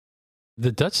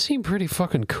The Dutch seem pretty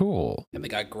fucking cool. And they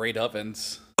got great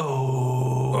ovens.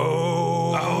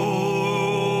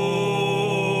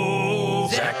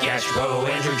 Zach, Ashbo,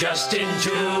 Andrew, Justin,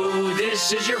 too.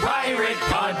 This is your pirate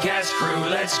podcast crew.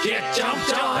 Let's get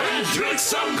jumped on and drink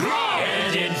some grog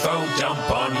and info dump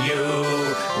on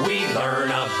you. We learn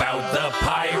about the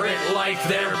pirate life,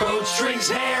 their boat, strings,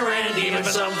 hair, and even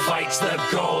some fights. The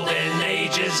golden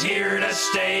age is here to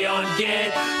stay on.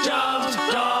 Get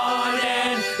dumped on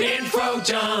and info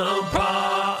dump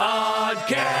podcast.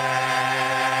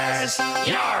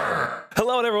 Yarr!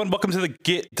 Hello, everyone. Welcome to the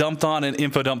Get Dumped On and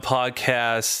Info Dump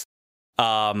podcast.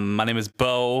 My name is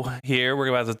Bo here. We're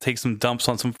about to take some dumps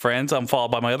on some friends. I'm followed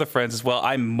by my other friends as well.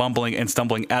 I'm mumbling and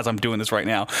stumbling as I'm doing this right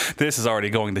now. This is already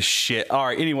going to shit. All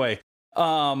right, anyway.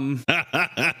 I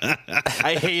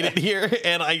hate it here,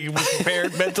 and I was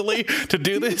prepared mentally to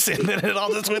do this, and then it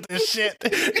all just went to shit.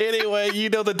 Anyway, you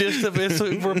know the gist of this.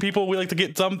 We're people we like to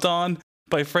get dumped on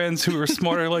by friends who are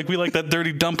smarter. Like, we like that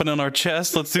dirty dumping on our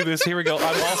chest. Let's do this. Here we go.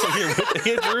 I'm also here with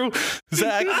Andrew,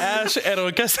 Zach, Ash, and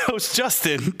our guest host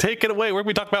Justin. Take it away. Where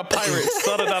we talk about pirates.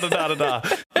 Da-da-da-da-da-da.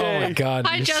 Oh my god,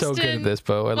 Hi, you're Justin. so good at this,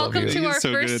 Bo. I love Welcome you. to our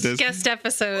so good at first this. guest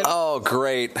episode. Oh,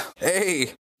 great.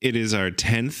 Hey. It is our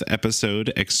 10th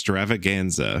episode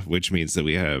extravaganza, which means that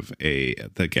we have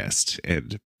the guest,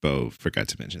 and Bo forgot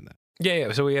to mention that.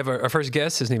 Yeah. So we have our first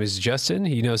guest. His name is Justin.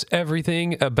 He knows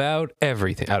everything about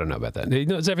everything. I don't know about that. He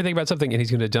knows everything about something, and he's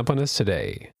going to dump on us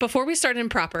today. Before we start in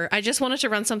proper, I just wanted to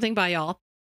run something by y'all.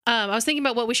 I was thinking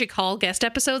about what we should call guest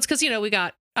episodes because, you know, we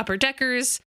got upper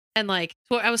deckers and like,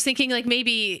 well, I was thinking like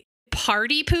maybe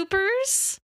party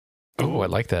poopers Oh, I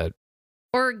like that.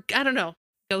 or I don't know,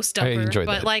 ghost I dumper. enjoyed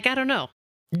But that. like, I don't know.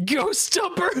 Ghost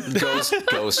dumper.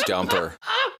 Ghost dumper.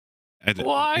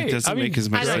 Why? It doesn't I mean, make as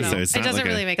much I don't sense. know. Though. It's It not doesn't like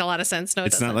really make a lot of sense. No, it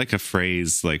it's doesn't. not like a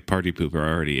phrase like party pooper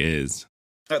already is.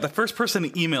 The first person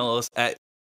to email us at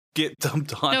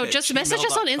getdumpedon. No, just message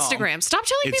us on Instagram. Stop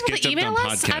telling It's people to email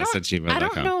us.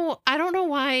 getdumpedonpodcast@gmail.com. I don't know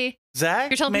why. Zach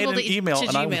You're telling made people an to email,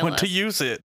 and I Gmail want to us. use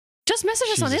it. Just message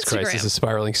us on Jesus Instagram. Christ, this is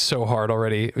spiraling so hard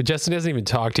already. Justin hasn't even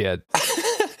talked yet.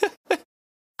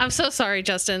 I'm so sorry,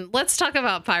 Justin. Let's talk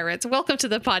about pirates. Welcome to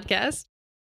the podcast.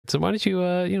 So why don't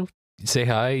you, say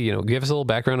hi, give us a little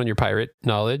background on your pirate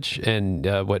knowledge and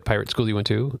what pirate school you went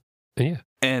to. And yeah.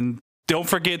 And don't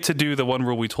forget to do the one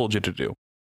rule we told you to do.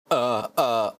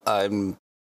 I'm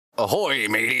ahoy,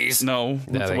 mateys. No,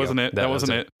 There that you wasn't go. it. That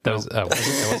wasn't it. That was that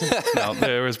wasn't. No,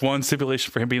 there was one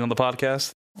stipulation for him being on the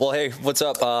podcast. Well, hey, what's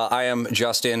up? I am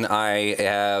Justin. I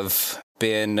have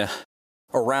been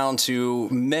around to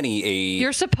many a.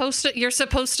 You're supposed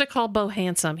to call Bo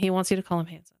handsome. He wants you to call him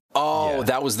handsome. Oh, Yeah.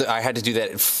 that was I had to do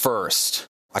that first.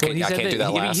 I Well, can't do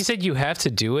that last. He said you have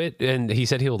to do it, and he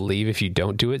said he'll leave if you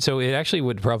don't do it. So it actually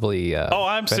would probably. Oh,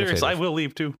 I'm serious. benefit I if- will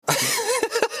leave too.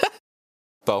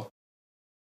 Bo.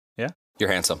 Yeah?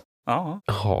 You're handsome. Oh,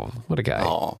 Oh, what a guy! Oh.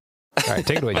 All right,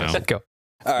 take it away, Wow. Justin. Go.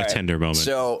 All A right. tender moment.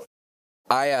 So,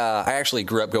 I actually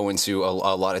grew up going to a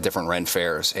lot of different Ren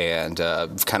fairs and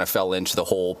kind of fell into the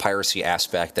whole piracy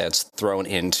aspect that's thrown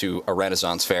into a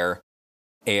Renaissance fair.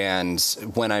 And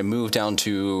when I moved down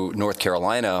to North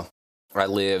Carolina, I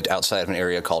lived outside of an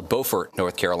area called Beaufort,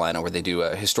 North Carolina, where they do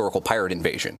a historical pirate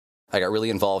invasion. I got really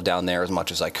involved down there as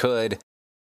much as I could.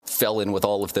 Fell in with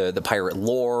all of the pirate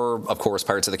lore. Of course,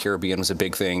 Pirates of the Caribbean was a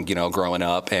big thing, growing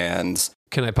up. And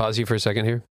Can I pause you for a second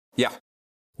here? yeah.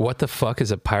 What the fuck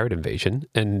is a pirate invasion?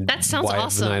 And That sounds why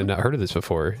awesome. have I not heard of this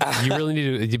before? You really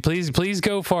need to please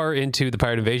go far into the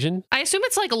pirate invasion. I assume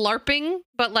it's like LARPing,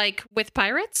 but like with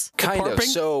pirates. Kind of. parping?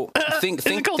 So think Is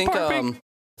it called parping?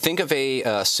 think of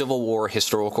a Civil War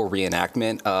historical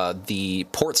reenactment. The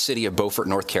port city of Beaufort,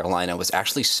 North Carolina, was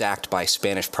actually sacked by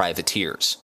Spanish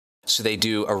privateers. So they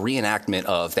do a reenactment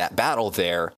of that battle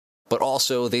there, but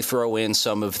also they throw in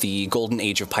some of the golden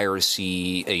age of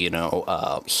piracy,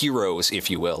 heroes, if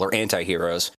you will, or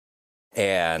anti-heroes,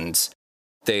 and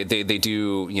They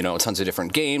do, tons of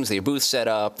different games. They have booths set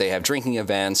up. They have drinking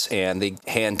events, and they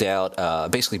hand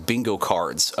out basically bingo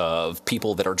cards of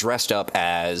people that are dressed up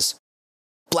as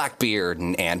Blackbeard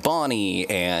and Anne Bonny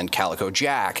and Calico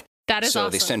Jack. That is so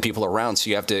awesome. they send people around. So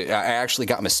you have to. I actually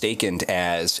got mistaken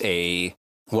as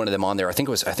one of them on there. I think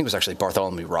it was actually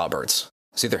Bartholomew Roberts.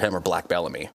 It's either him or Black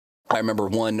Bellamy. I remember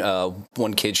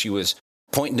one kid. She was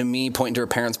pointing to me, pointing to her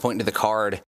parents, pointing to the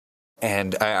card.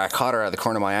 And I caught her out of the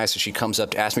corner of my eye, so she comes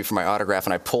up to ask me for my autograph,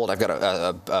 and I've got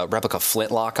a replica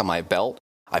flintlock on my belt.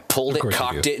 I pulled it,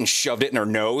 cocked it, and shoved it in her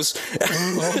nose.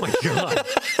 Oh my god!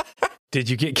 Did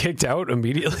you get kicked out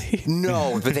immediately?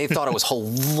 No, but they thought it was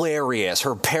hilarious.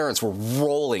 Her parents were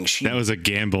rolling. That was a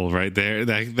gamble right there.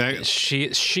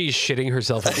 She's shitting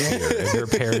herself in fear, and her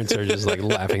parents are just like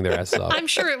laughing their asses off. I'm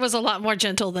sure it was a lot more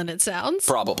gentle than it sounds.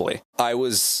 Probably. I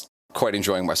was quite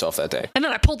enjoying myself that day. And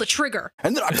then I pulled the trigger.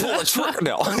 And then I pulled the trigger.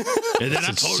 No. And then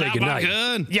I Say pulled out my goodnight.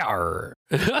 gun. Yarr.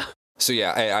 So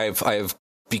yeah, I've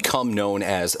become known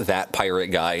as that pirate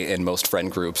guy in most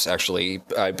friend groups. Actually,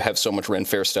 I have so much Ren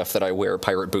Fair stuff that I wear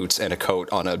pirate boots and a coat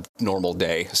on a normal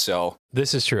day. So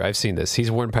This is true. I've seen this. He's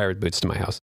worn pirate boots to my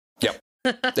house. yep,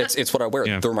 it's what I wear.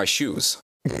 Yeah. They're my shoes.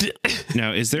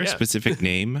 Now, is there a Yeah. specific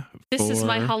name This is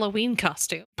my for Halloween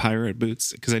costume. pirate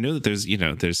boots? Because I know that there's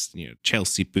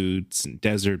Chelsea boots and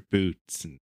desert boots.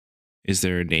 And is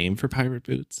there a name for pirate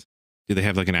boots? Do they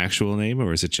have like an actual name,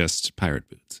 or is it just pirate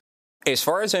boots? As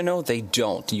far as I know, they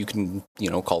don't. You can,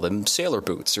 call them sailor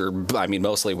boots, or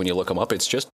mostly when you look them up, it's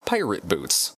just pirate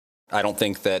boots. I don't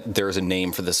think that there's a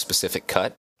name for this specific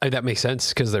cut. That makes sense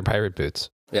because they're pirate boots.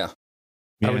 Yeah.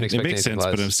 I wouldn't it expect makes anything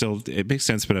sense, less. it makes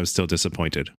sense, but I'm still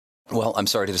disappointed. Well, I'm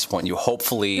sorry to disappoint you.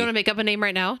 Hopefully, You want to make up a name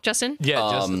right now, Justin? Yeah,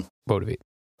 just motivate.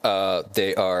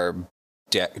 they are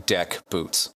deck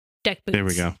boots. Deck boots. There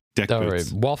we go. Deck All right,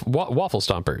 boots. waffle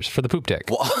stompers for the poop deck.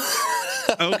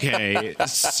 Okay,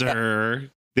 sir.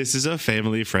 This is a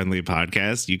family-friendly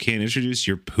podcast. You can't introduce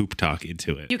your poop talk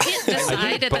into it. You can't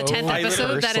decide at the 10th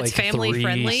episode that it's family 3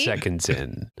 friendly. seconds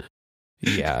in.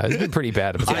 Yeah, it's been pretty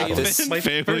bad. I- But this- my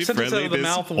family first sentence friendly out of the this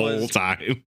mouth whole was-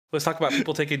 time. Let's talk about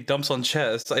people taking dumps on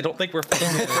chests. I don't think we're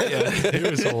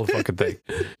it was a whole fucking thing.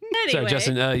 Anyway, Sorry,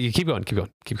 Justin. You keep going.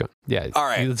 Yeah. All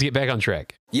right. Let's get back on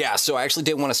track. Yeah, so I actually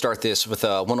did want to start this with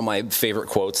one of my favorite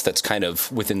quotes that's kind of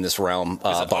within this realm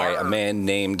by a man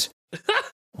named...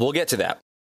 We'll get to that.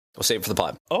 We'll save it for the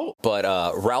pod. Oh. But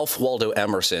Ralph Waldo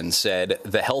Emerson said,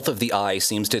 "The health of the eye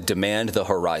seems to demand the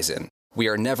horizon. We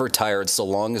are never tired so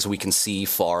long as we can see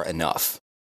far enough."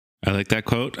 I like that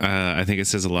quote. I think it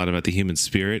says a lot about the human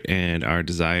spirit and our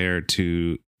desire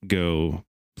to go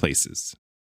places.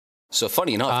 So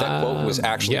funny enough, that quote was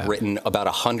actually yeah. written about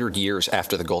 100 years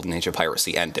after the Golden Age of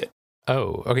Piracy ended.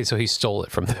 Oh, okay. So he stole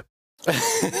it from them.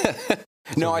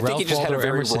 No, I think he Ralph just had a Waldo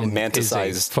very Emerson is a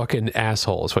romanticized... fucking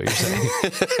asshole. Is what you're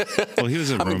saying. Well, he was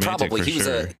a romantic probably. for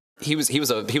sure. He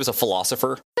was a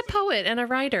philosopher. a poet and a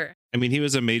writer. I mean, he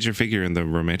was a major figure in the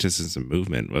Romanticism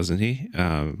movement, wasn't he?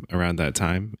 Around that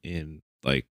time in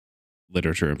like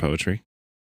literature and poetry.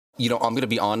 I'm going to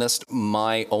be honest.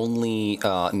 My only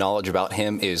knowledge about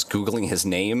him is Googling his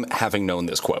name, having known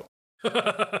this quote.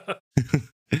 I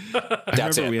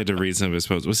That's remember it. we had to read some of his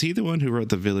poems. Was he the one who wrote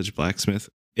The Village Blacksmith?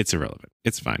 It's irrelevant.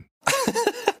 It's fine.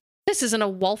 This isn't a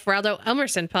Wolf Waldo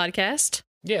Emerson podcast.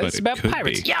 Yeah, But it's it about could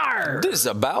pirates. be. Yarr! This is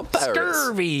about pirates.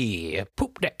 Scurvy.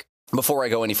 Poop deck. Before I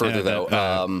go any further, Yeah, though, The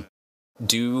I Village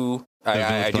do have a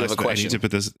Blacksmith, I question. need to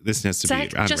put this has to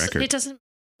Zach, be on just record. it doesn't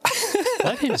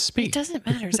Let him it speak. doesn't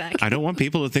matter, Zach. I don't want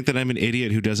people to think that I'm an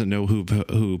idiot who doesn't know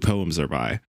who poems are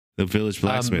by. The Village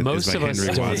Blacksmith most is by of us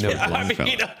Henry don't Wadsworth know.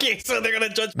 Longfellow. okay, so they're gonna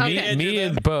judge Okay. Me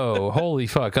and Bo, holy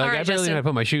fuck! Like, All right, I barely know Justin. how to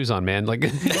put my shoes on, man. Like,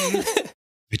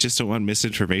 I just don't want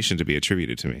misinformation to be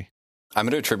attributed to me. I'm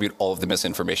going to attribute all of the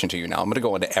misinformation to you now. I'm going to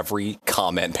go into every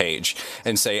comment page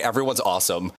and say everyone's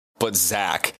awesome, but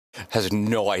Zach has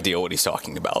no idea what he's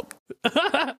talking about.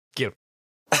 Cute.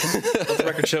 Let the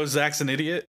record show Zach's an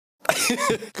idiot.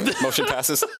 Motion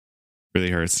passes. Really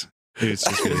hurts. It's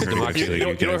just really hurting my You feeling, You know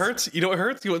what guys. hurts? You know what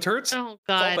hurts? You know what hurts? Oh Call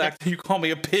God. back. You call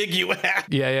me a pig, you ass.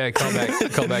 Yeah.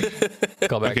 Call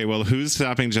back. Okay, well, who's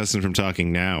stopping Justin from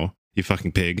talking now? You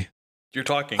fucking pig. You're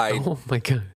talking. Oh my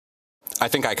god. I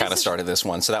think I kind of started this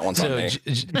one, so that one's on So, me.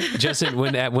 Justin,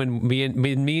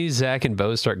 when me, Zach, and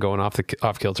Bo start going off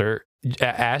kilter,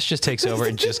 Ash just takes over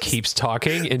and just keeps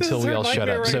talking until we all shut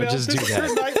up. So just do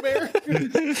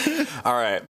that. All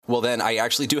right. Well, then I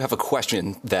actually do have a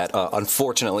question that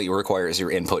unfortunately requires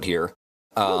your input here.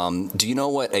 Do you know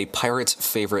what a pirate's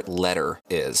favorite letter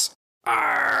is?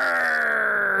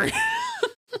 Arrgh.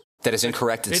 That is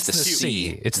incorrect. It's the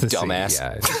C. It's the dumbass. C.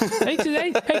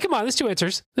 Yeah. hey, come on. There's two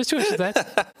answers. To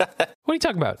that. What are you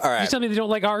talking about? All right. You tell me they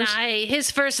don't like ours? Aye, his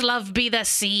first love be the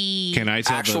sea. Can I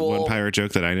tell Actual- the one pirate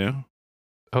joke that I know?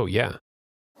 Oh yeah.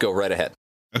 Go right ahead.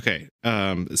 Okay.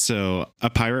 So a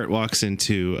pirate walks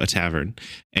into a tavern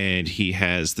and he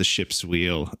has the ship's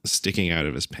wheel sticking out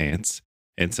of his pants.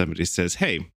 And somebody says,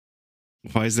 "Hey,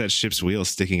 why is that ship's wheel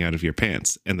sticking out of your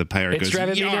pants?" And the pirate It's goes,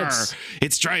 driving me "Yarr, nuts."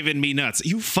 it's driving me nuts.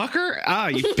 You fucker. Ah,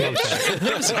 you bitch.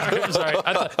 I'm sorry.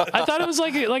 I thought it was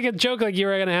like a joke, like you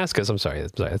were going to ask us. I'm sorry.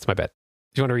 That's my bad.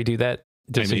 Do you want to redo that?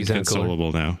 I'm so you sound cooler?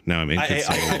 inconsolable now. Now I'm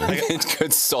inconsolable.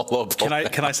 Good solo.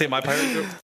 Can I say my pirate joke?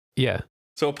 Yeah.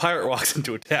 So a pirate walks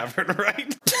into a tavern,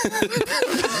 right?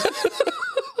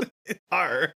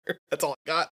 Yarr. That's all I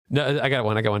got. No, I got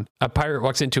one. A pirate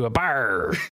walks into a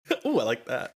bar. Ooh, I like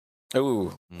that.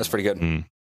 Ooh, that's pretty good.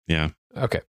 Yeah.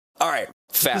 Okay. All right,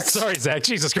 facts. Sorry, Zach.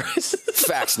 Jesus Christ.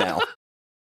 Facts now.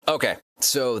 Okay,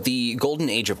 so the golden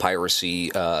age of piracy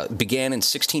began in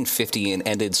 1650 and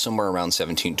ended somewhere around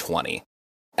 1720.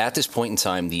 At this point in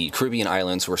time, the Caribbean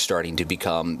islands were starting to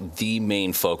become the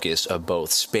main focus of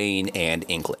both Spain and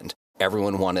England.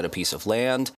 Everyone wanted a piece of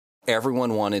land.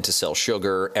 Everyone wanted to sell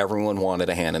sugar. Everyone wanted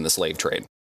a hand in the slave trade.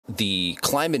 The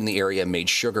climate in the area made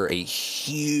sugar a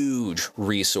huge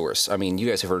resource. I mean, you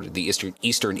guys have heard of the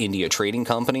Eastern India Trading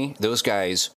Company. Those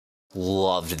guys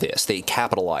loved this. They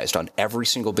capitalized on every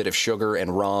single bit of sugar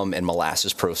and rum and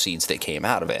molasses proceeds that came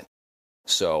out of it.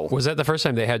 So, was that the first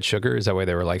time they had sugar? Is that why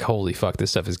they were like, holy fuck,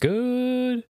 this stuff is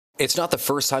good? It's not the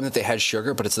first time that they had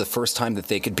sugar, but it's the first time that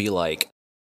they could be like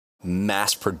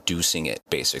mass producing it,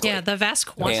 basically. Yeah, the vast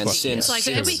quantity. It's like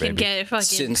we can get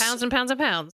fucking pounds and pounds and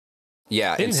pounds.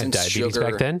 Yeah, they didn't have diabetes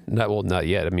back then. Not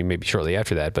yet. I mean, maybe shortly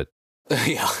after that, but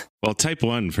yeah. Well, type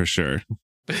 1 for sure.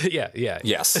 yeah.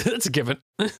 Yes, that's a given.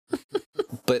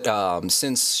 But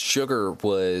since sugar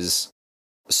was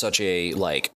such a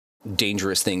like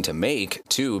dangerous thing to make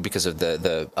too, because of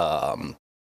the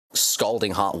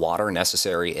scalding hot water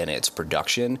necessary in its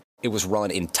production, it was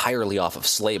run entirely off of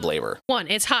slave labor. 1,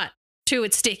 it's hot. 2,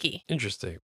 it's sticky.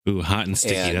 Interesting. Ooh, hot and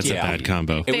sticky. That's a bad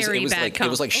combo. It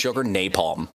was like sugar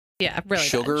napalm. Yeah, really.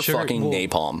 Sugar fucking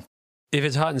napalm. If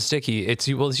it's hot and sticky, it's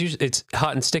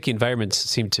hot and sticky environments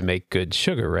seem to make good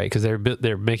sugar, right? Because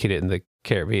they're making it in the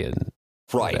Caribbean,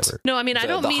 right? Whatever. No, I mean I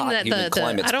don't mean that the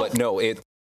climates, I don't. But no, it.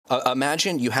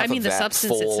 Imagine you have a vat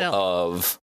full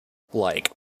of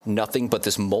like nothing but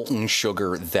this molten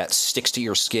sugar that sticks to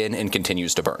your skin and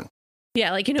continues to burn.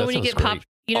 Yeah, like when you get popped,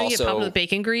 you get popped with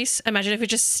bacon grease. Imagine if it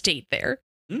just stayed there.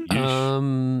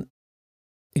 Yeah,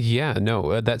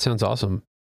 no, that sounds awesome.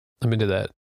 I'm into that.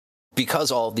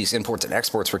 Because all of these imports and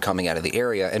exports were coming out of the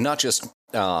area, and not just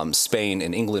Spain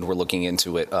and England were looking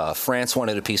into it. France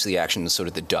wanted a piece of the action, and so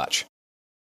did the Dutch.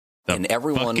 And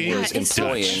everyone was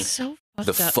employing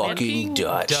the fucking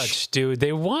Dutch. Dutch, dude,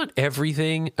 they want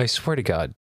everything. I swear to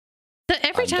God.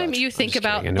 Every time you think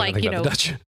about like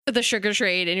the sugar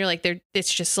trade, and you're like,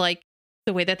 it's just like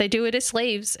the way that they do it is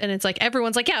slaves, and it's like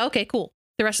everyone's like, yeah, okay, cool.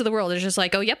 The rest of the world is just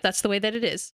like, oh, yep, that's the way that it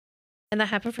is, and that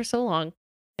happened for so long.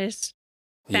 It's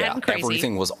bad and crazy.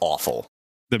 Everything was awful.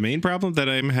 The main problem that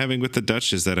I'm having with the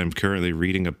Dutch is that I'm currently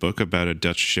reading a book about a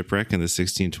Dutch shipwreck in the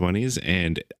 1620s,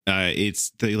 and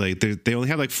they only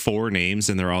have like 4 names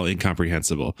and they're all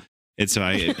incomprehensible. And so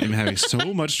I am having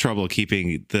so much trouble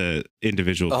keeping the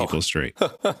individual people straight.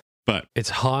 But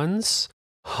it's Hans.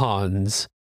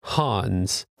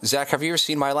 Zach, have you ever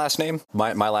seen my last name?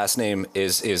 My last name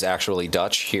is actually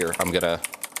Dutch. Here, I'm gonna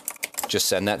just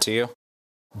send that to you.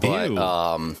 But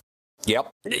yep.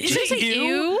 Is it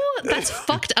you? That's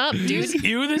fucked up, dude. Is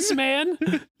you this man?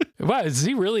 Wow,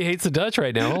 he really hates the Dutch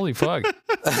right now. Holy fuck.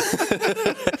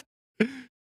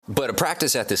 But a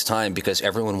practice at this time, because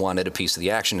everyone wanted a piece of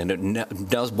the action, and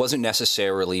it wasn't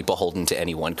necessarily beholden to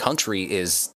any one country,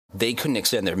 is they couldn't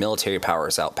extend their military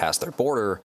powers out past their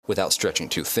border without stretching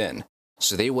too thin.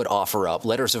 So they would offer up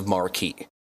letters of marque.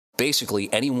 Basically,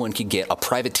 anyone could get a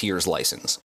privateer's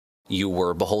license. You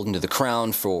were beholden to the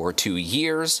crown for 2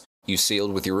 years. You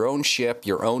sailed with your own ship,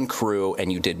 your own crew,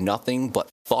 and you did nothing but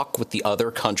fuck with the other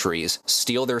countries,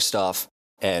 steal their stuff,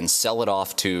 and sell it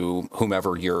off to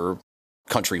whomever your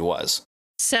country was.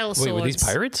 Sell swords. Wait, were these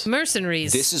pirates?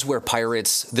 Mercenaries. This is where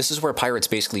pirates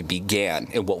basically began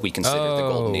in what we consider the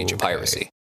golden age of piracy.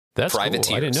 That's privateers.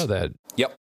 Cool. I didn't know that.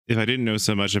 Yep. If I didn't know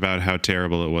so much about how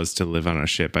terrible it was to live on a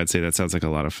ship, I'd say that sounds like a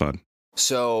lot of fun.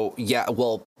 So, yeah,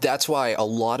 well, that's why a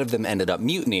lot of them ended up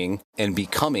mutinying and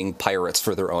becoming pirates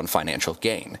for their own financial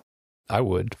gain. I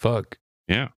would. Fuck.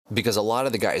 Yeah. Because a lot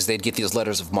of the guys, they'd get these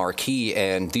letters of marque,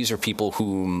 and these are people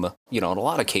whom, in a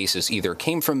lot of cases, either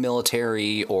came from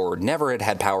military or never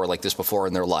had power like this before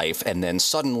in their life, and then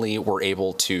suddenly were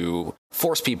able to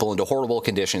force people into horrible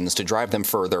conditions to drive them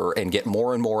further and get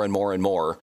more and more and more and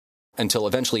more until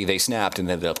eventually they snapped and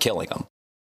ended up killing them.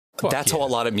 That's how a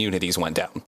lot of munities went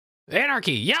down.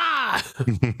 Anarchy, yeah!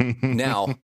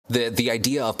 Now, the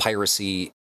idea of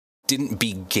piracy didn't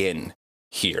begin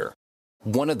here.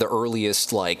 One of the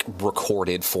earliest,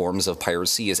 recorded forms of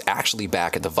piracy is actually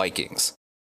back at the Vikings.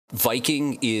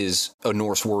 Viking is a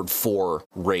Norse word for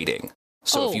raiding.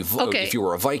 So if you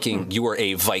were a Viking, you were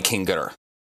a Vikinger.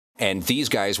 And these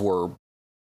guys were,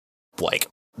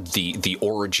 the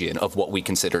origin of what we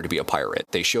consider to be a pirate.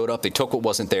 They showed up, they took what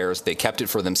wasn't theirs, they kept it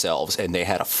for themselves, and they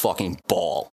had a fucking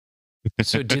ball.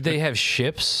 So did they have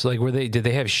ships? Like, did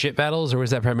they have ship battles, or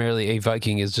was that primarily a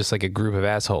Viking is just like a group of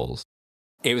assholes?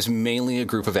 It was mainly a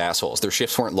group of assholes. Their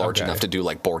ships weren't large enough to do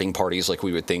like boarding parties like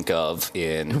we would think of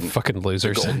in fucking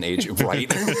losers. The Golden Age, right?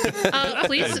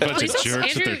 Please, a bunch of jerks Andrew,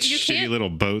 with their shitty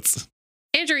little boats.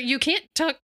 Andrew, you can't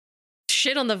talk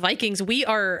shit on the Vikings. We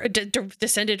are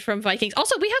descended from Vikings.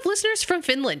 Also, we have listeners from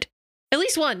Finland. At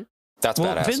least one. That's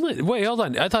badass. Finland. Wait, hold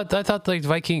on. I thought like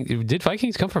did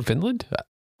Vikings come from Finland?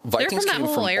 Vikings came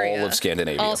from all of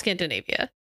Scandinavia. All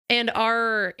Scandinavia. And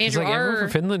our Andrew, everyone from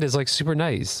Finland is like super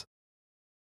nice.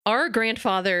 Our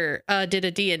grandfather did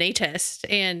a DNA test,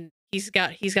 and he's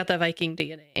got the Viking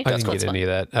DNA. I didn't get any of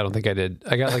that. I don't think I did.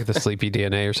 I got like the sleepy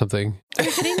DNA or something. Are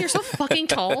you kidding? You're so fucking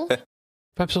tall.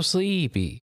 I'm so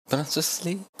sleepy. I'm so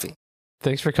sleepy.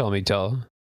 Thanks for calling me tall.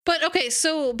 But okay,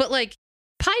 but like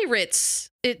pirates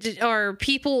are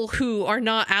people who are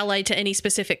not allied to any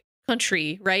specific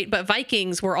country, right? But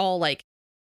Vikings were all like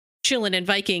chilling in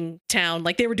Viking town,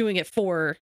 like they were doing it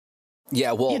for.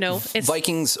 Yeah, well,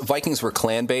 Vikings were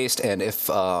clan based, and if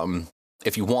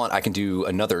you want, I can do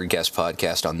another guest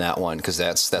podcast on that one because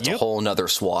that's a whole nother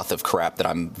swath of crap that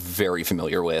I'm very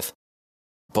familiar with.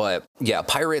 But yeah,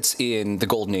 pirates in the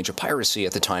golden age of piracy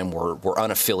at the time were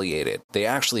unaffiliated. They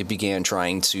actually began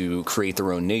trying to create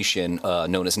their own nation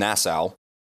known as Nassau,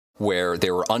 where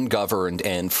they were ungoverned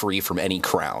and free from any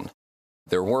crown.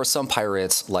 There were some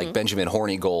pirates like Benjamin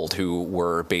Hornigold who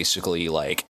were basically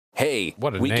like, hey,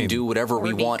 we can do whatever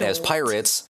we want as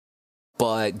pirates,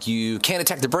 but you can't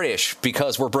attack the British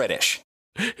because we're British.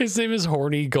 His name is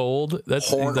Horny Gold. That's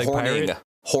like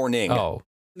Horning. Oh,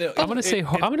 no, I'm gonna say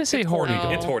Horny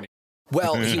Gold. It's horny.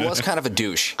 Well, he was kind of a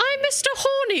douche. I'm Mr.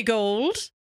 Horny Gold,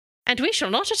 and we shall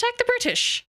not attack the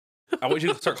British. I want you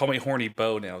to start calling me Horny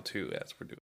Bo now too, as we're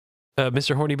doing.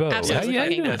 Mr. Horny Bo. Absolutely. How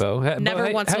you doing, Bo?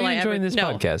 Never once how will are I you enjoying ever. this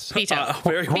podcast? Veto.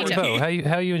 Very horny. Bo,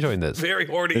 how are you enjoying this? Very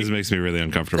horny. This makes me really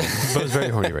uncomfortable. Bo's very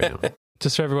horny right now.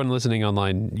 Just for everyone listening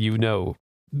online, you know,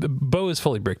 Bo is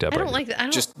fully bricked up. I don't like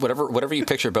that. Just whatever you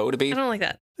picture Bo to be. I don't like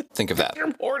that. Think of that.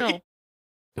 You're horny.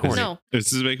 Horny. No.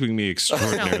 This is making me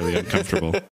extraordinarily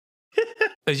uncomfortable.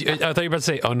 I thought you were about to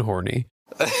say unhorny.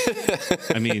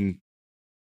 I mean,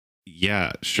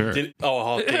 yeah, sure. Okay.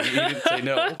 You didn't say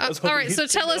no. All right, so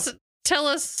tell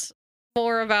us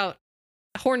more about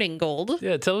Horningold.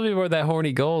 Yeah, tell me more about that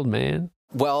Horny Gold, man.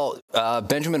 Well,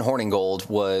 Benjamin Horningold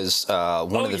was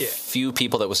one of the few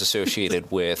people that was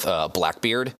associated with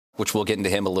Blackbeard, which we'll get into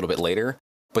him a little bit later.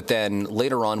 But then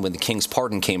later on, when the King's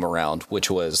Pardon came around,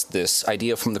 which was this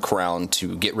idea from the crown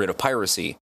to get rid of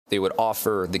piracy, they would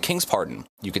offer the King's Pardon.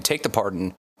 You could take the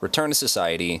pardon, return to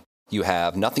society, you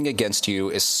have nothing against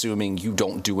you, assuming you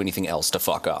don't do anything else to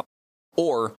fuck up.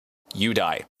 Or you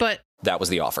die. But that was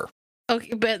the offer.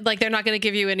 Okay, but like they're not going to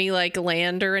give you any like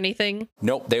land or anything?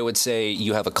 Nope, they would say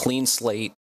you have a clean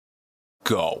slate,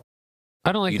 go.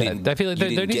 I don't like that. I feel like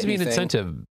there needs to be an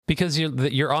incentive. Because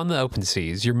you're on the open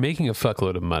seas, you're making a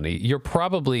fuckload of money. You're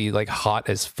probably like hot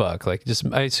as fuck. Like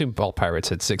I assume all pirates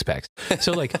had six packs.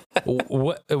 So like,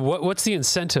 what's the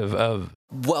incentive of?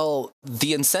 Well,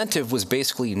 the incentive was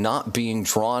basically not being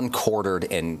drawn, quartered,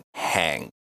 and hanged.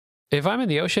 If I'm in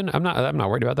the ocean, I'm not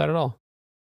worried about that at all.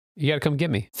 You got to come get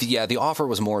me. The offer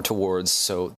was more towards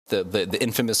the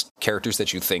infamous characters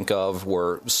that you think of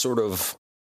were sort of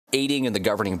aiding in the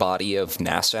governing body of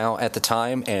Nassau at the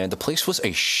time, and the place was a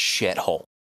shithole.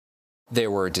 They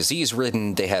were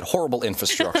disease-ridden, they had horrible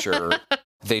infrastructure,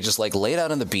 they just like laid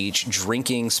out on the beach,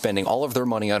 drinking, spending all of their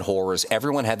money on whores,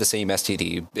 everyone had the same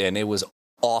STD, and it was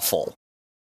awful.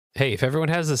 Hey, if everyone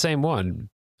has the same one,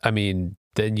 I mean,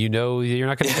 then you know you're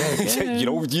not going to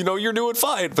you know you're doing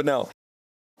fine, but no.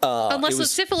 Unless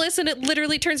it's syphilis and it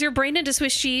literally turns your brain into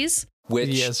Swiss cheese.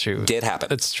 Which did happen.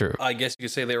 That's true. I guess you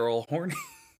could say they were all horny.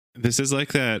 This is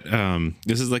like that.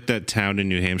 This is like that town in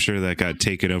New Hampshire that got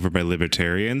taken over by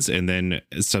libertarians and then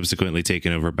subsequently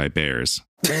taken over by bears.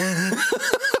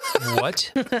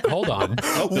 What? Hold on.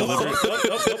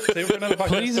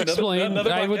 Please explain.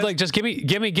 I would like just give me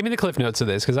the cliff notes of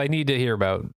this because I need to hear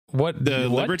about what the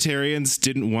libertarians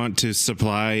didn't want to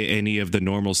supply any of the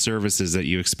normal services that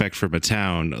you expect from a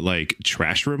town, like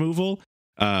trash removal.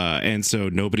 And so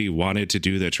nobody wanted to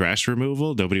do the trash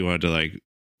removal. Nobody wanted to like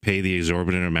pay the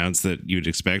exorbitant amounts that you'd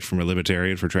expect from a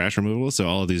libertarian for trash removal. So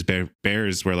all of these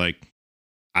bears were like,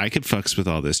 I could fucks with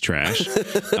all this trash.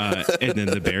 And then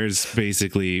the bears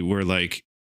basically were like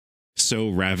so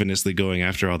ravenously going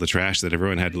after all the trash that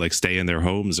everyone had to like stay in their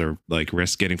homes or like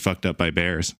risk getting fucked up by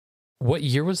bears. What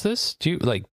year was this? Do you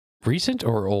like recent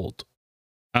or old?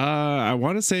 I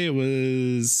want to say it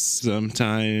was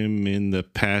sometime in the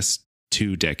past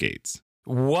 2 decades.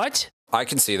 What? I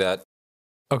can see that.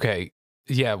 Okay.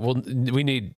 Yeah. Well, we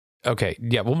need. Okay.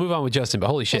 Yeah. We'll move on with Justin. But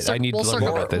holy shit, I need to learn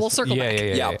about this. We'll circle back.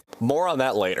 Yeah. More on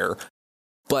that later.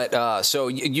 But so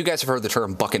you guys have heard the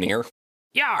term buccaneer?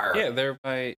 Yarr. Yeah, they're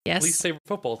my least favorite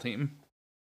football team.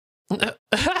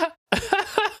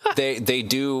 They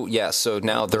do, yes. So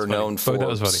now they're known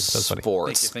for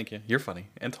sports. Thank you. You're funny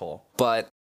and tall. But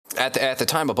at the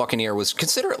time, a buccaneer was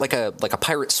considered like a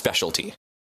pirate specialty.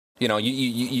 You know,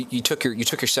 you took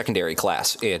your secondary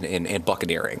class in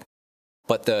buccaneering.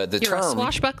 But the you're term, a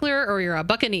swashbuckler or you're a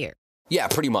buccaneer. Yeah,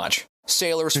 pretty much.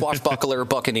 Sailor, swashbuckler,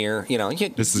 buccaneer. You know,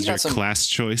 this is your class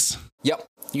choice. Yep,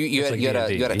 you had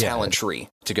a talent tree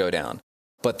to go down.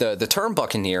 But the term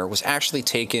buccaneer was actually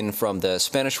taken from the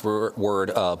Spanish word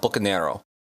bucanero,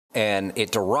 and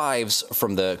it derives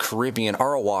from the Caribbean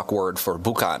Arawak word for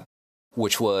bucan,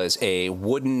 which was a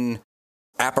wooden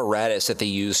apparatus that they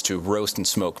used to roast and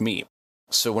smoke meat.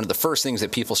 So one of the first things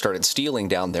that people started stealing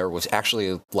down there was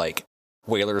actually like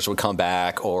whalers would come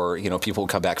back, or people would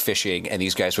come back fishing, and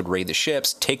these guys would raid the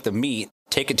ships, take the meat,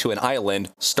 take it to an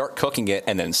island, start cooking it,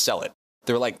 and then sell it.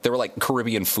 They were like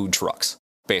Caribbean food trucks,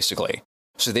 basically.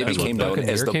 So they became known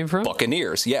as the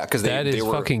Buccaneers. Yeah, because they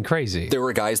were fucking crazy. There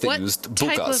were guys that used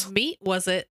bucas. What type of meat was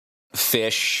it?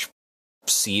 Fish,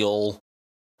 seal,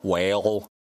 whale.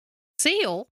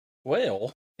 Seal?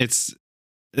 Whale? It's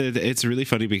really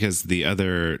funny because the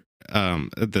other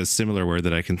the similar word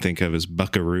that I can think of is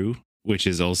buckaroo, which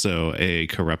is also a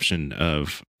corruption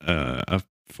of a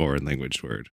foreign language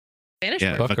word. Spanish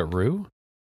word? Buckaroo?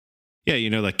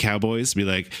 Yeah, like cowboys be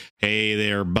like, hey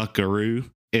there, buckaroo.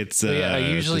 It's I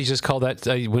usually just call that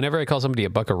whenever I call somebody a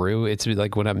buckaroo, it's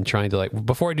like when I'm trying to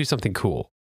before I do something cool,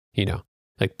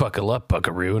 like buckle up,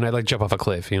 buckaroo, and I jump off a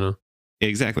cliff,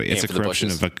 Exactly. It's a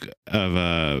corruption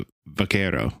of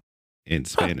vaquero in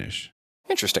Spanish.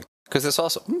 Interesting. Because it's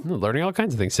also I'm learning all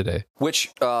kinds of things today.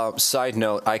 Which, side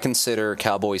note, I consider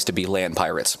cowboys to be land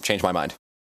pirates. Change my mind.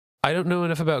 I don't know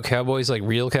enough about cowboys, like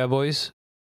real cowboys,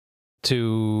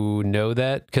 to know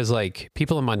that, because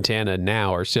people in Montana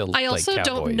now are still I also cowboys.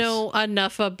 Don't know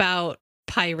enough about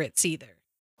pirates either.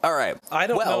 All right. I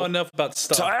don't know enough about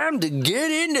stuff. Time to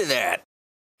get into that.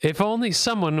 If only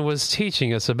someone was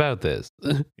teaching us about this.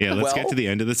 Yeah, let's get to the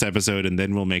end of this episode, and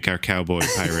then we'll make our cowboy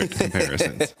pirate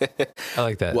comparisons. I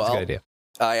like that. That's a good idea.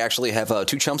 I actually have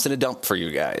 2 chumps and a dump for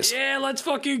you guys. Yeah, let's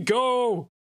fucking go.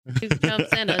 2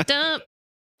 chumps and a dump.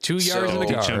 2 yards and a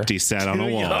gar. Chumpty sat on a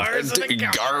wall.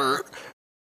 Gar.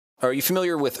 Are you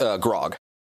familiar with grog?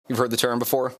 You've heard the term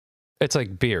before? It's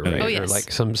like beer, right? Oh,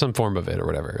 yes. Or some form of it or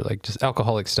whatever, just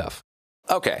alcoholic stuff.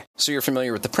 Okay, so you're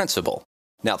familiar with the principle.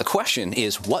 Now, the question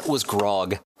is, what was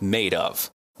grog made of?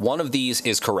 One of these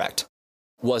is correct.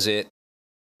 Was it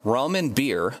rum and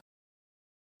beer,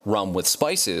 rum with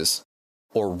spices,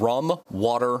 or rum,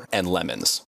 water, and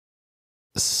lemons?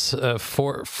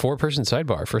 4-person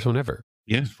sidebar. First one ever.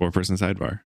 Yeah, 4-person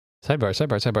sidebar.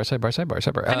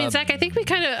 Sidebar. I mean, Zach, I think we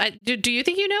kind of... Do you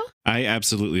think you know? I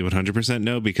absolutely 100%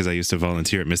 know because I used to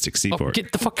volunteer at Mystic Seaport.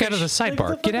 Get the fuck out of the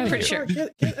sidebar. Get out of here. Sure.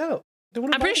 Get out.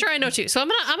 I'm pretty sure I know too. So I'm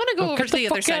gonna go over to the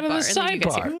other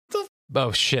sidebar.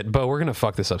 Oh shit, Bo, we're gonna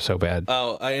fuck this up so bad.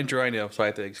 Oh, Andrew, I know, so I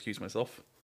have to excuse myself.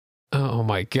 Oh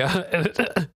my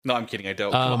god. No, I'm kidding. I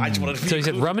don't. I just wanted to so he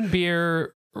said rum and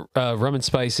beer, rum and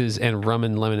spices, and rum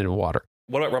and lemon and water.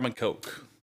 What about rum and coke?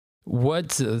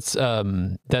 What's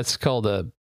that's called a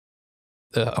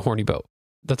horny boat.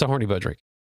 That's a horny boat drink.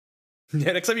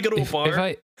 Yeah, next time you go to a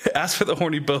bar, ask for the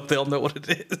horny boat. They'll know what it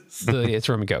is. It's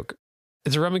rum and coke.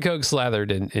 It's rum and coke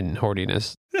slathered in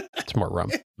horniness. It's more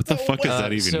rum. What the fuck does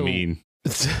that even mean?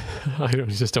 I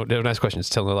don't ask questions.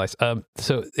 Tell no lies.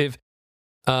 So if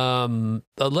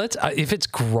it's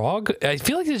grog, I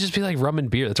feel like it'd just be like rum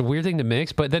and beer. That's a weird thing to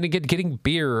mix. But then again, getting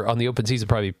beer on the open seas is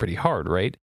probably pretty hard,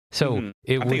 right? So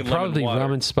it would probably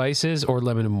rum and spices or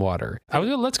lemon and water.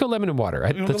 Let's go lemon and water.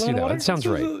 Let's do that. That sounds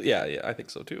right. Yeah, I think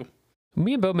so too.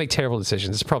 Me and Bo make terrible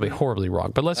decisions. It's probably horribly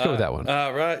wrong, but let's go with that one.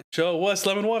 All right, Joe, what's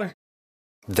lemon water?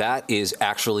 That is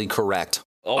actually correct.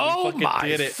 Oh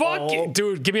my fucking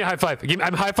dude! Give me a high five.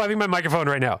 I'm high fiving my microphone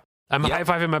right now. I'm high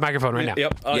fiving my microphone right now.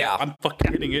 Yep. Yeah, I'm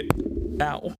fucking hitting it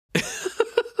now.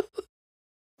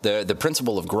 The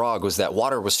principle of grog was that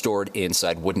water was stored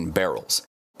inside wooden barrels,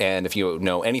 and if you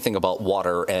know anything about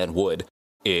water and wood,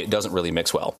 it doesn't really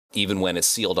mix well, even when it's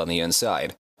sealed on the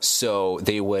inside. So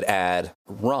they would add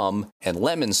rum and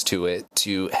lemons to it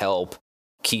to help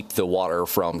keep the water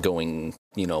from going,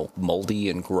 moldy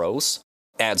and gross,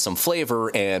 add some flavor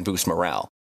and boost morale.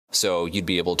 So you'd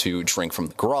be able to drink from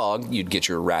the grog, you'd get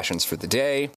your rations for the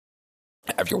day,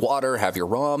 have your water, have your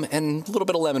rum, and a little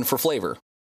bit of lemon for flavor.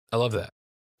 I love that.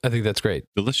 I think that's great.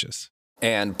 Delicious.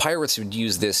 And pirates would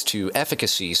use this to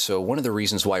efficacy. So one of the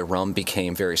reasons why rum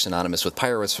became very synonymous with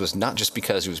pirates was not just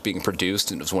because it was being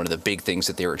produced and it was one of the big things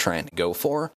that they were trying to go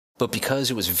for, but because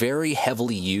it was very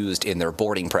heavily used in their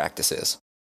boarding practices.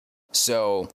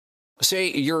 So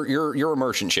say you're a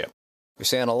merchant ship. You're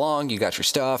sailing along, you got your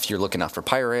stuff, you're looking out for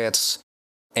pirates,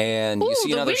 and you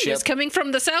see another ship. The wind is coming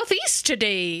from the southeast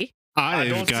today. I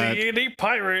don't see any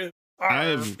pirates.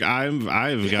 I've got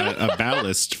a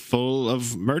ballast full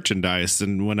of merchandise,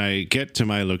 and when I get to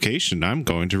my location, I'm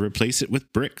going to replace it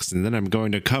with bricks, and then I'm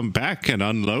going to come back and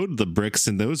unload the bricks,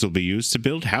 and those will be used to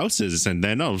build houses, and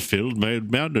then I'll fill my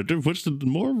mountain with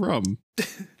more rum.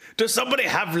 Does somebody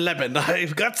have lemon?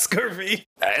 I've got scurvy.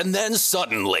 And then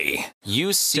suddenly,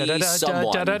 you see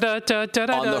someone on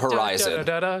the horizon.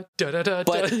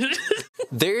 But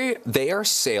they are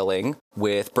sailing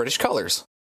with British colors.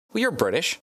 Well, you're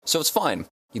British, so it's fine.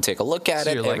 You take a look at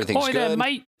it, everything's good. There,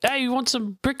 mate. Hey, you want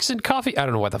some bricks and coffee? I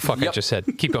don't know what the fuck I just said.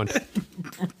 Keep going.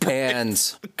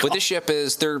 And what this ship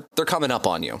is, they're coming up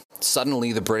on you.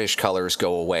 Suddenly, the British colors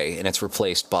go away, and it's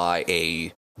replaced by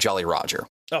a Jolly Roger.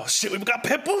 Oh, shit, we've got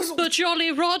pimples. The Jolly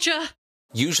Roger.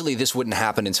 Usually this wouldn't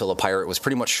happen until a pirate was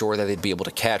pretty much sure that they'd be able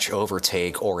to catch,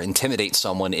 overtake, or intimidate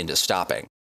someone into stopping.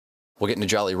 We'll get into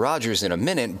Jolly Rogers in a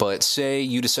minute, but say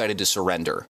you decided to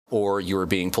surrender, or you were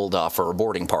being pulled off for a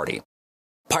boarding party.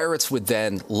 Pirates would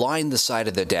then line the side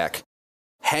of the deck,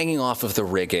 hanging off of the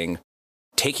rigging,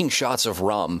 taking shots of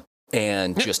rum,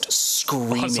 and just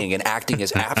screaming and acting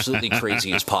as absolutely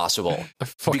crazy as possible.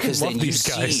 Because then you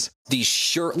see these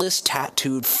shirtless,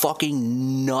 tattooed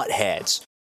fucking nutheads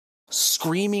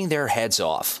screaming their heads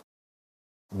off.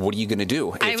 What are you going to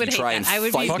do if you try and fight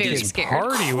these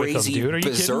party with them, dude? Are you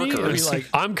kidding me? Are you like,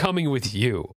 I'm coming with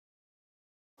you.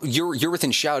 You're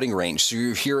within shouting range, so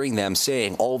you're hearing them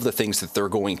saying all of the things that they're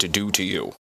going to do to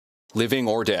you, living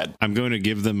or dead. I'm going to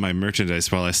give them my merchandise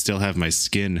while I still have my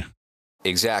skin.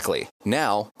 Exactly.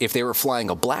 Now, if they were flying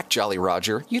a black Jolly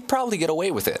Roger, you'd probably get away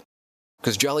with it,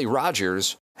 because Jolly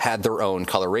Rogers had their own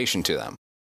coloration to them.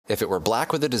 If it were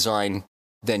black with a design,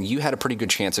 then you had a pretty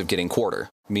good chance of getting quarter,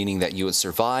 meaning that you would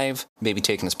survive, maybe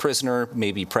taken as prisoner,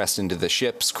 maybe pressed into the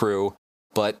ship's crew,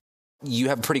 but you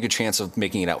have a pretty good chance of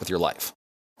making it out with your life.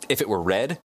 If it were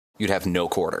red, you'd have no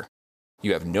quarter.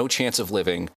 You have no chance of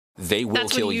living. They will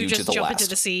kill you to the last. That's when you just jump into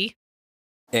the sea.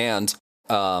 And,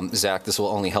 Zach, this will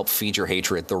only help feed your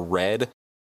hatred. The red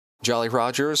Jolly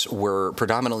Rogers were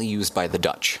predominantly used by the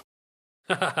Dutch.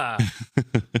 How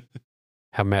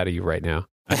mad are you right now?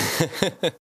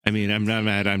 I mean, I'm not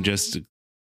mad. I'm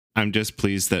just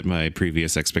pleased that my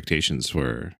previous expectations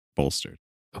were bolstered.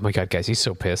 Oh my god, guys, he's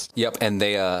so pissed. Yep, and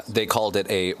they called it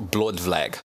a blood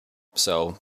flag.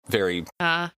 So very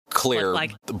clear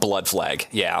blood flag.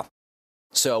 Yeah.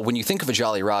 So when you think of a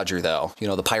Jolly Roger, though, you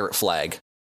know, the pirate flag,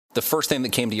 the first thing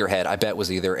that came to your head, I bet, was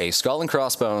either a skull and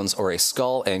crossbones or a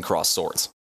skull and cross swords.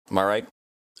 Am I right?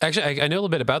 Actually, I know a little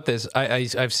bit about this.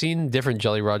 I've seen different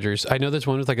Jolly Rogers. I know there's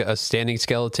one with like a standing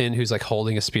skeleton who's like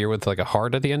holding a spear with like a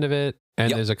heart at the end of it.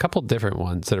 And there's a couple different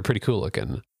ones that are pretty cool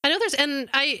looking. I know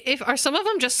are some of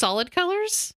them just solid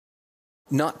colors?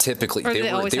 Not typically.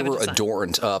 They were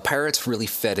adorned. Pirates really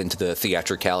fed into the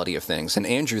theatricality of things. And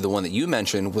Andrew, the one that you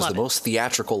mentioned, was the most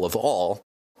theatrical of all,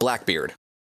 Blackbeard.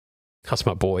 That's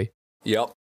my boy.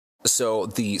 Yep. So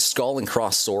the skull and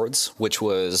cross swords, which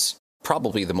was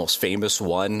probably the most famous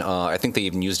one, I think they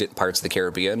even used it in Pirates of the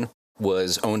Caribbean,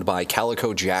 was owned by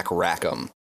Calico Jack Rackham.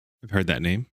 I've heard that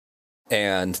name.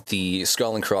 And the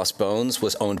skull and crossbones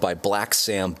was owned by Black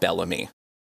Sam Bellamy.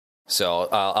 So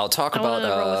I'll talk about.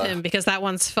 I roll with him because that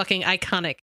one's fucking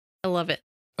iconic. I love it.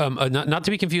 Not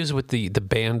to be confused with the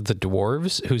band The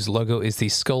Dwarves, whose logo is the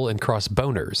skull and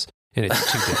crossboners, and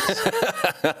it's 2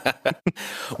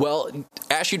 dicks. Well,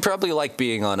 Ash, you'd probably like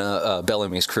being on a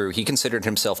Bellamy's crew. He considered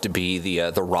himself to be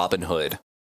the Robin Hood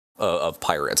of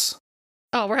pirates.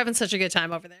 Oh, we're having such a good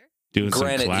time over there.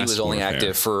 Granted, he was only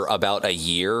active for about a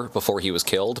year before he was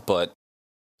killed, but.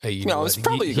 You know, it was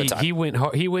probably a good time. He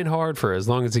went hard for as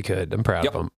long as he could. I'm proud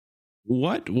of him.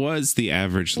 What was the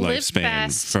average lifespan Live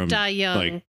fast, from die young.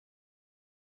 Like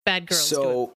bad girls?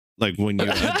 So, like when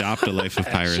you adopt a life of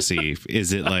piracy,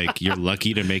 is it like you're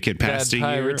lucky to make it past a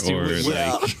year, or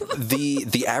like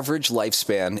the average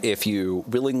lifespan if you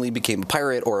willingly became a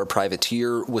pirate or a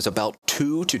privateer was about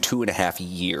 2 to 2.5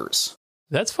 years.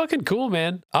 That's fucking cool,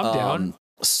 man. I'm down.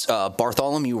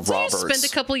 Bartholomew Roberts. You spend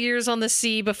a couple years on the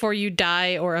sea before you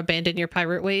die or abandon your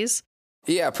pirate ways.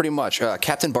 Yeah, pretty much.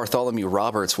 Captain Bartholomew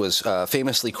Roberts was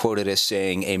famously quoted as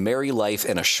saying, "A merry life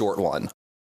and a short one."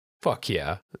 Fuck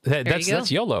yeah.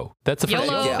 That's YOLO. That's the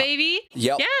YOLO, yeah. baby.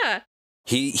 Yep. Yeah.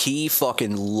 He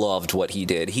fucking loved what he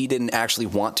did. He didn't actually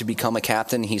want to become a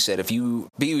captain. He said, he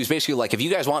was basically like, if you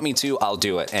guys want me to, I'll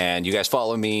do it. And you guys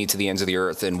follow me to the ends of the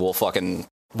earth and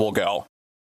we'll go.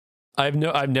 I've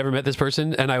never met this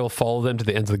person, and I will follow them to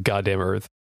the ends of the goddamn earth.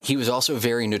 He was also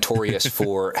very notorious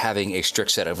for having a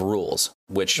strict set of rules,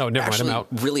 which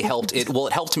really helped. It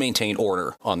helped maintain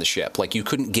order on the ship. Like, you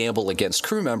couldn't gamble against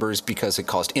crew members because it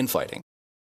caused infighting.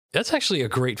 That's actually a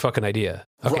great fucking idea.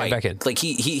 Okay, right. Back in. Like,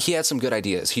 he had some good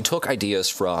ideas. He took ideas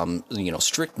from,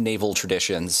 strict naval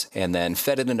traditions and then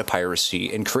fed it into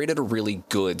piracy and created a really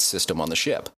good system on the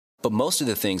ship. But most of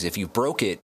the things, if you broke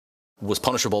it, was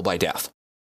punishable by death.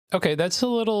 Okay, that was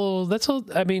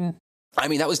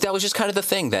just kind of the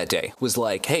thing that day. Was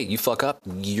like, hey, you fuck up,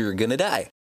 you're gonna die.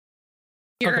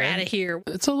 You're out of here.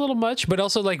 It's a little much, but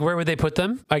also, like, where would they put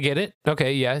them? I get it.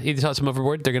 Okay, yeah, you toss them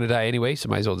overboard, they're gonna die anyway, so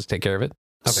might as well just take care of it.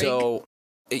 Okay. So,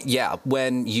 yeah,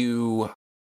 when you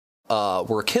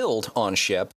were killed on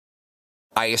ship,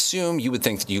 I assume you would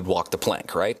think that you'd walk the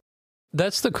plank, right?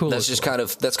 That's the coolest.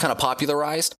 That's kind of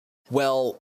popularized.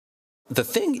 Well, the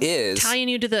thing is, tying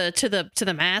you to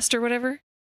the mast or whatever,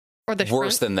 or the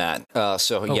worse front? than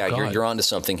that. You're onto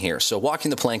something here. So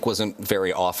walking the plank wasn't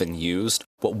very often used.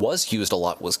 What was used a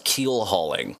lot was keel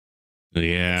hauling.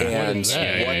 Yeah. And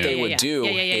what they would do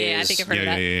is... I think I've heard of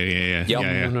that.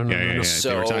 Yeah. So,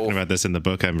 they were talking about this in the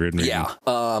book I'm reading. Yeah.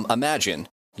 Imagine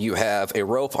you have a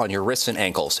rope on your wrists and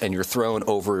ankles, and you're thrown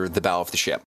over the bow of the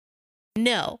ship.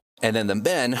 No. And then the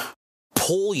men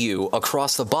pull you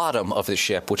across the bottom of the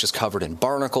ship, which is covered in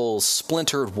barnacles,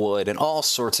 splintered wood, and all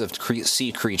sorts of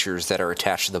sea creatures that are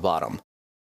attached to the bottom.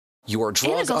 You are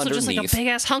drug underneath. It's also just like a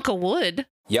big-ass hunk of wood.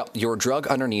 Yep, you're drug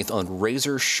underneath on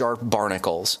razor-sharp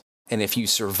barnacles. And if you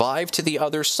survive to the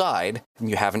other side, and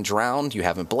you haven't drowned, you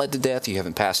haven't bled to death, you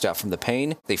haven't passed out from the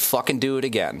pain, they fucking do it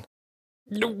again.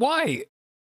 Why?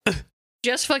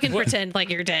 Just fucking pretend like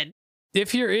you're dead.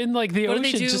 If you're in, like, the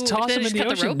ocean, just toss them in the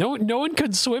ocean. No one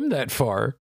could swim that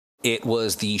far. It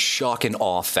was the shock and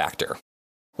awe factor.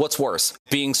 What's worse,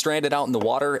 being stranded out in the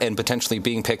water and potentially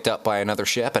being picked up by another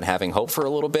ship and having hope for a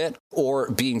little bit,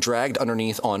 or being dragged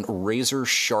underneath on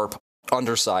razor-sharp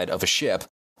underside of a ship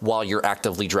while you're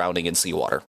actively drowning in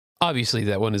seawater? Obviously,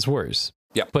 that one is worse.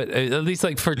 Yeah. But at least,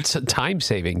 like, for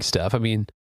time-saving stuff, I mean,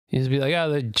 you just be like,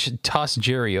 they toss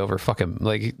Jerry over, fuck him.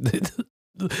 Like...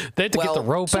 They had to get the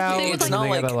rope out. It's not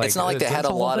like they had a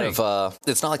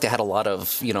lot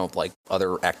of like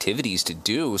other activities to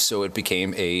do, so it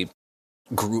became a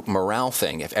group morale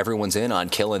thing. If everyone's in on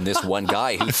killing this one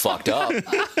guy who fucked up,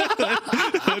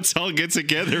 let's all get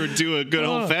together and do a good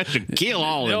old-fashioned kill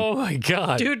hauling. Oh my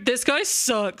god, dude, this guy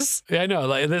sucks. Yeah, I know.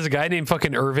 Like, there's a guy named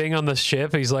fucking Irving on the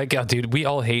ship. He's like, oh, dude, we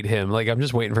all hate him. Like, I'm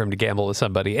just waiting for him to gamble with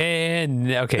somebody.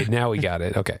 And okay, now we got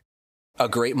it. Okay. A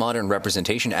great modern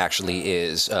representation actually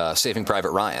is Saving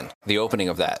Private Ryan, the opening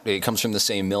of that. It comes from the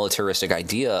same militaristic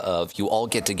idea of you all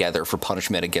get together for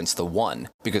punishment against the one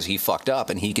because he fucked up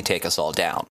and he could take us all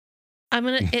down. I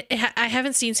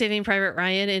haven't seen Saving Private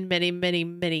Ryan in many, many,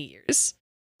 many years.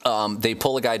 They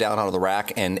pull a guy down out of the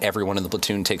rack and everyone in the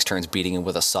platoon takes turns beating him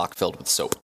with a sock filled with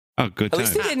soap. Oh, good At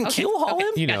times. least they didn't keel haul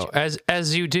him. You know,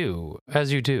 as you do.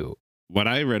 What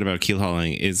I read about keel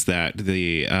hauling is that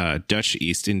the Dutch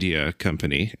East India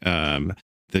Company,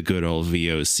 the good old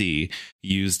VOC,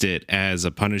 used it as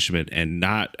a punishment and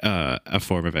not a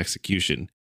form of execution.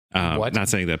 Not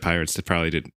saying that pirates probably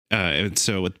didn't. And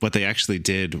so what they actually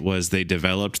did was they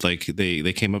developed, like,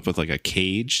 they came up with like a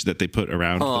cage that they put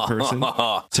around the person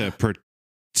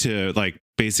to like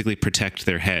basically protect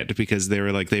their head, because they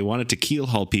were like, they wanted to keel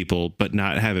haul people but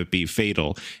not have it be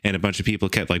fatal, and a bunch of people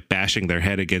kept like bashing their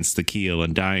head against the keel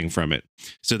and dying from it.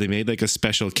 So they made like a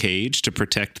special cage to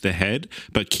protect the head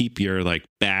but keep your like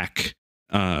back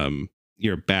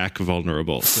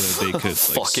vulnerable so that they could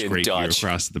like scrape you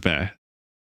across the back.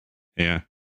 Yeah,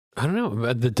 I don't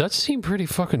know, the Dutch seem pretty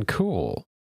fucking cool.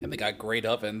 And they got great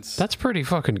ovens. That's pretty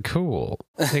fucking cool.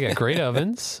 They got great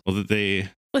ovens. Well, they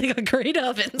got great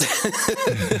ovens.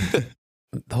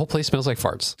 The whole place smells like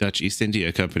farts. Dutch East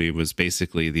India Company was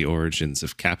basically the origins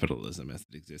of capitalism as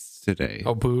it exists today.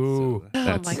 Oh, boo. So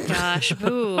oh my gosh,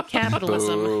 boo,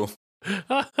 capitalism.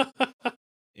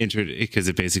 Because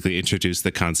it basically introduced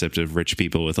the concept of rich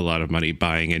people with a lot of money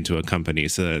buying into a company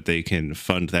so that they can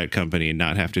fund that company and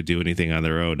not have to do anything on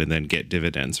their own and then get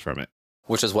dividends from it.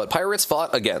 Which is what pirates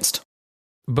fought against.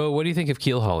 Bo, what do you think of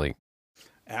keel hauling?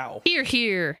 Ow.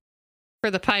 Here. For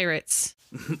the pirates.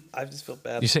 I just feel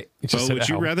bad. Would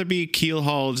you rather be keel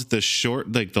hauled the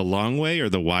short, like the long way, or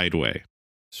the wide way?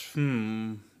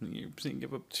 You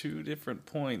give up 2 different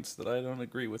points that I don't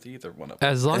agree with either one of them.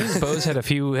 As long as Bo's had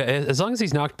as long as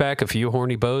he's knocked back a few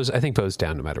horny Bo's, I think Bo's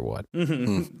down no matter what.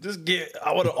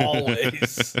 I would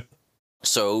always.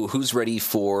 So who's ready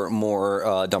for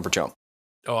more dump or jump?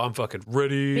 Oh, I'm fucking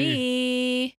ready.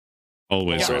 Me.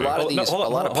 Always. So ready. a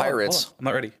lot of pirates. I'm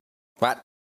not ready. What?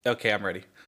 Okay, I'm ready.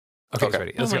 Okay, he's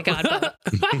ready. Let's my go. God,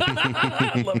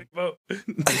 I love you, Bo.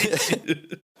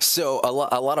 So a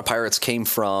lot of pirates came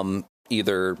from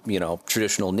either,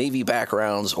 traditional Navy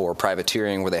backgrounds or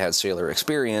privateering where they had sailor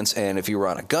experience. And if you were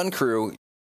on a gun crew,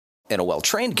 and a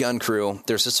well-trained gun crew,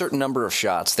 there's a certain number of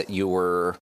shots that you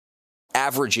were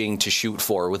averaging to shoot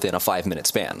for within a 5-minute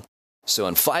span. So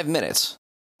in 5 minutes,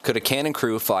 could a cannon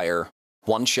crew fire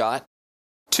 1 shot,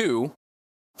 2,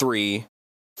 3,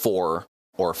 4,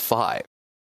 or 5?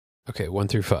 Okay, 1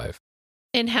 through 5.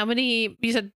 In how many?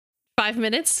 You said 5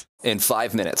 minutes? In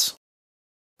 5 minutes.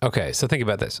 Okay, so think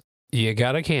about this. You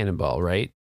got a cannonball,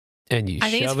 right? And you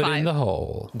shove it in the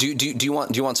hole. Do you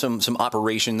want some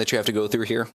operation that you have to go through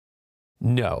here?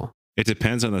 No. It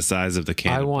depends on the size of the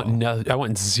cannonball. I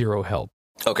want 0 help.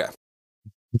 Okay.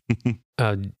 You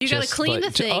gotta clean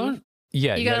the thing.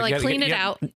 Yeah, you gotta clean it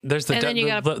out. There's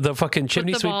the fucking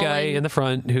chimney sweep guy in the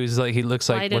front who's like, he looks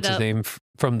like, what's his name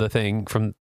from the thing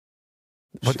from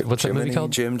what's that movie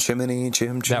called? Jim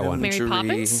that one. Mary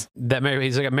Poppins.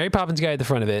 He's like a Mary Poppins guy at the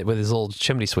front of it with his little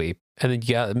chimney sweep, and then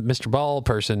you got Mr. Ball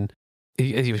person.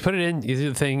 You put it in, you do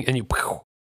the thing, and you.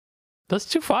 Let's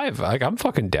do 5. Like, I'm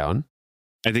fucking down.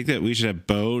 I think that we should have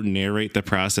Bo narrate the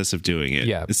process of doing it.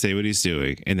 Yeah. Say what he's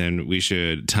doing, and then we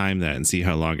should time that and see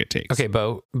how long it takes. Okay,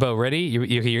 Bo, ready?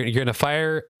 You're going to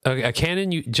fire a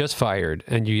cannon you just fired,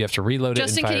 and you have to reload it and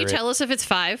Justin, fire can you tell us if it's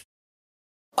 5?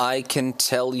 I can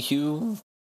tell you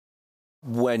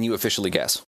when you officially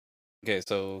guess. Okay,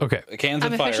 so I'm cans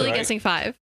of fire, officially right? guessing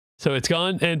 5. So it's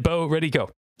gone, and Bo, ready, go.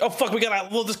 Oh fuck, we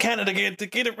gotta load this cannon again to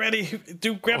get it ready.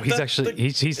 Grab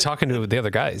he's talking to the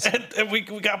other guys. And we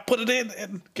gotta put it in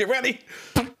and get ready.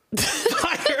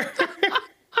 Fire!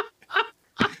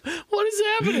 What is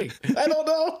happening? I don't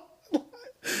know.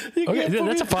 Okay,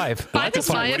 that's a 5. 5 is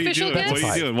my official guess. What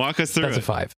are you doing? Walk us through That's a it.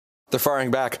 5. They're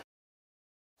firing back.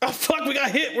 Oh fuck, we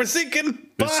got hit. We're sinking.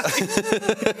 Bye.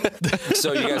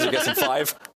 So you guys are guessing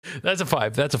 5? That's a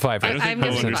 5. That's a 5. I don't think Bo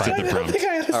understood the I don't prompt. think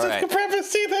I understood All right. the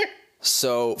preface either.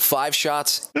 So 5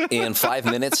 shots in 5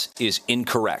 minutes is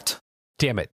incorrect.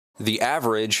 Damn it. The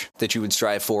average that you would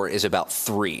strive for is about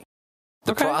 3.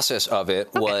 The process of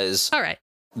it was All right.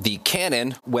 the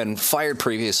cannon, when fired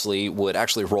previously, would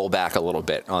actually roll back a little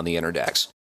bit on the interdecks.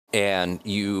 And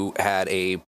you had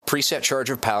a preset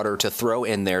charge of powder to throw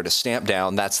in there to stamp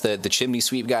down. That's the chimney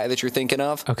sweep guy that you're thinking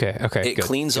of. Okay. It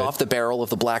cleans off the barrel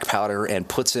of the black powder and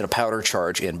puts in a powder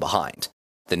charge in behind.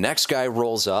 The next guy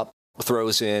rolls up,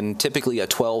 throws in typically a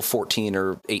 12, 14,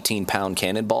 or 18-pound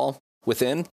cannonball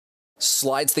within,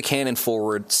 slides the cannon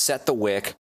forward, set the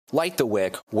wick, light the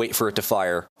wick, wait for it to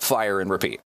fire, and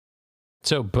repeat.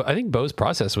 So I think Bo's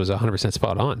process was 100%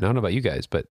 spot on. I don't know about you guys,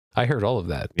 but I heard all of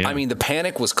that. Yeah. I mean, the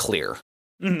panic was clear.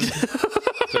 That's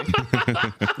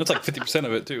like 50%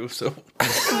 of it too. So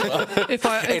If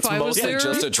I was there,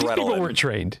 just These people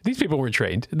weren't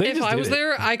trained. if I was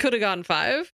there, I could have gotten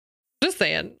 5. Just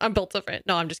saying, I'm built different.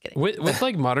 No, I'm just kidding. With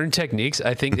like modern techniques,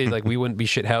 I think like we wouldn't be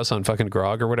shithouse on fucking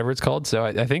grog or whatever it's called. So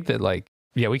I think that like,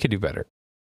 yeah, we could do better.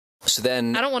 So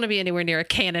then, I don't want to be anywhere near a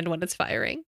cannon when it's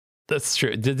firing. That's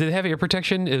true. Did they have ear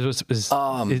protection? Did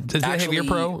they have ear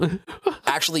pro?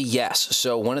 Actually, yes.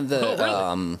 So one of the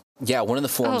one of the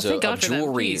forms of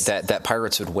jewelry that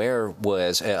pirates would wear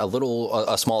was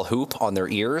a small hoop on their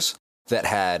ears that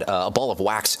had a ball of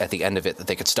wax at the end of it that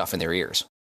they could stuff in their ears.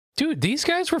 Dude, these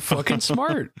guys were fucking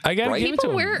smart. I gotta give it to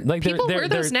them. Like people wear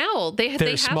those now.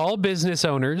 They're small business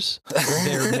owners.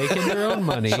 They're making their own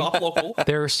money.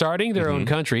 They're starting their own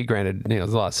country. Granted,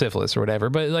 there's a lot of syphilis or whatever,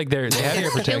 but like they have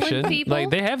ear protection. Like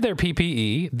they have their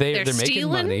PPE. They're making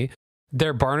money.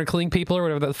 They're barnacling people or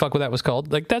whatever the fuck that was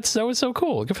called. Like that was so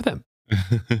cool. Good for them.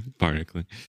 Barnacling.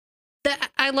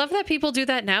 I love that people do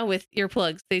that now with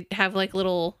earplugs. They have like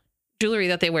little jewelry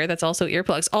that they wear that's also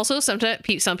earplugs. Also,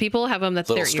 sometimes some people have them that's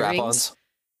little their earrings. strap-ons.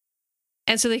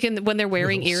 And so they can, when they're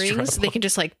wearing earrings, they can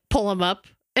just like pull them up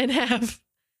and have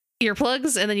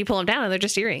earplugs, and then you pull them down and they're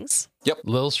just earrings. Yep.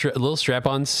 Little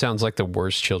strap-ons sounds like the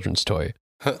worst children's toy.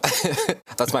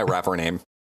 That's my rapper name.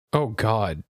 Oh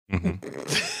God.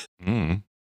 Mm-hmm.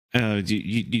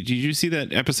 Did you see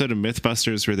that episode of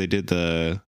MythBusters where they did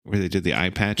the eye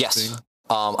patch thing?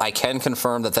 I can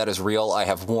confirm that is real. I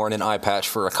have worn an eye patch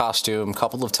for a costume a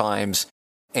couple of times,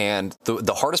 and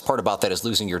the hardest part about that is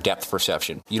losing your depth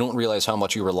perception. You don't realize how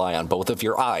much you rely on both of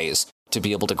your eyes to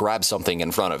be able to grab something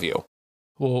in front of you.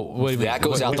 Well, wait, that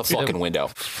goes out the fucking window.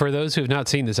 For those who've not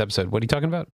seen this episode, what are you talking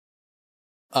about?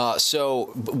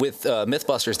 So with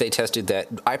Mythbusters, they tested that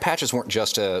eye patches weren't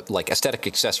just a aesthetic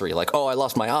accessory, like, oh, I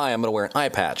lost my eye, I'm going to wear an eye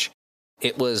patch.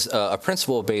 It was a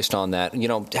principle based on that. You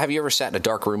know, have you ever sat in a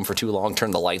dark room for too long, turn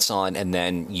the lights on, and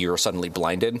then you're suddenly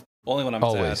blinded? Only when I'm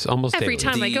always, sad. almost every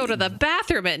daily. time I go to the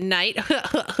bathroom at night.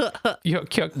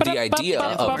 The idea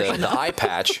of the eye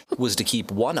patch was to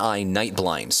keep one eye night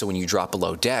blind. So when you drop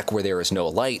below deck where there is no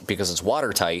light because it's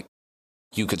watertight,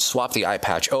 you could swap the eye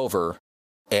patch over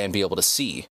and be able to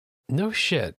see. No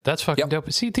shit. That's fucking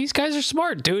dope. See, these guys are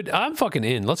smart, dude. I'm fucking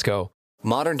in. Let's go.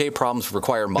 Modern day problems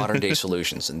require modern day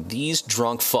solutions, and these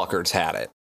drunk fuckers had it.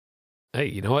 Hey,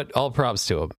 you know what? All props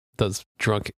to them. Those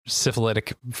drunk,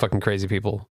 syphilitic, fucking crazy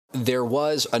people. There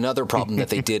was another problem that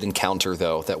they did encounter,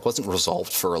 though, that wasn't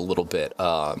resolved for a little bit.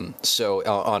 So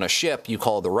on a ship, you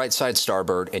call the right side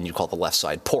starboard and you call the left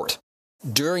side port.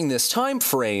 During this time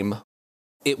frame,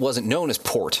 it wasn't known as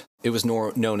port. It was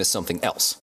known as something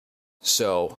else.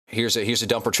 So here's a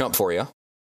dumper chump for you.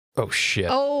 Oh shit.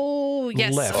 Oh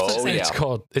yes. Left. Oh, yeah.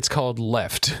 It's called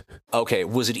left. Okay,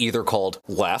 was it either called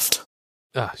left,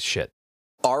 Ah, shit.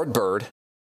 ardbird,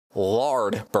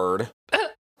 lardbird,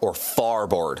 or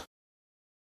farboard?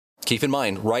 Keep in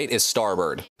mind, right is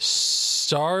starboard.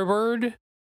 Starboard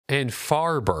and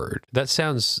farbird. That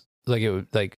sounds like it would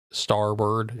like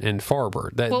starboard and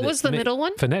farbird. What was the middle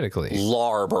one? Phonetically.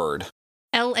 Larbird.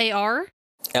 LAR?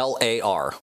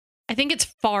 LAR. I think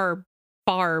it's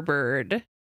farbird.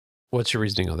 What's your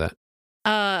reasoning on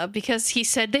that? Because he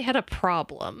said they had a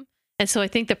problem. And so I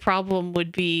think the problem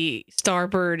would be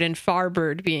starboard and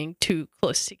farbird being too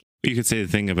close together. You could say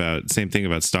the same thing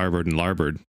about starboard and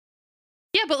larboard.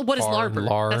 Yeah, but what is Far and larbird?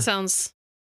 lar. That sounds...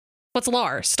 What's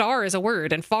lar? Star is a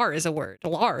word and far is a word.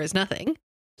 Lar is nothing.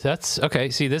 That's okay.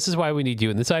 See, this is why we need you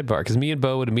in the sidebar, because me and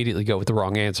Bo would immediately go with the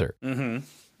wrong answer. Mm-hmm.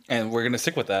 And we're going to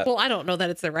stick with that. Well, I don't know that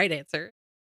it's the right answer.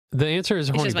 The answer is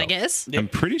It's horny just my boat. guess. I'm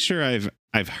pretty sure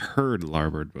I've heard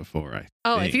larboard before.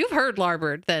 If you've heard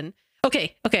larbird, then...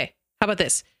 Okay. How about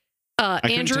this? I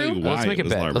couldn't tell Andrew? you why Let's make it a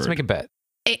was bet. larboard. Let's make a bet.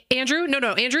 Andrew? No.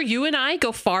 Andrew, you and I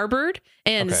go farbird,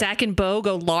 and Okay. Zach and Bo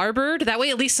go larbird. That way,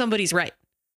 at least somebody's right.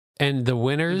 And the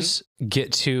winners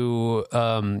get to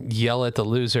yell at the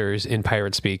losers in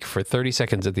pirate speak for 30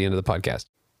 seconds at the end of the podcast.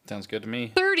 Sounds good to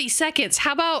me. 30 seconds.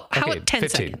 How about 10 15,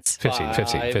 seconds? 15.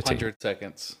 500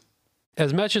 seconds.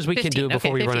 As much as we can 15, do before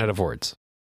okay, we run 15. out of words.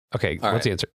 Okay, All what's right.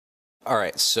 the answer? All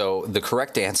right, so the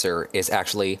correct answer is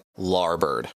actually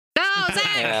larbird. Oh,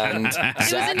 Zach! And It was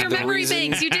Zach, in your the memory reason,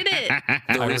 banks. You did it.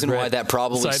 the I reason why regret that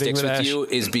probably siding sticks with with Ash. you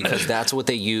is because that's what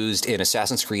they used in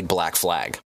Assassin's Creed Black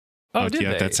Flag. Oh, did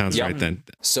yeah, they? that sounds Yep. right then.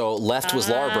 So left was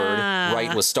larboard, Ah.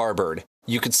 right was starboard.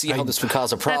 You could see how this would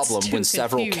cause a problem too when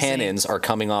several confusing. cannons are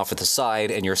coming off at the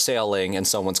side and you're sailing and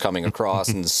someone's coming across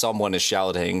and someone is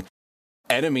shouting,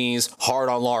 enemies hard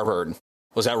on larboard.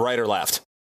 Was that right or left?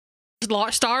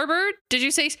 Starboard? Did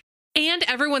you say? And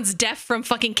everyone's deaf from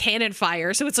fucking cannon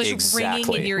fire, so it's like ringing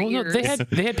Exactly. in your Well, no, ears. they had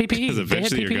PPE. Because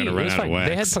eventually you're gonna run It was out of fine. wax.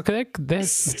 They had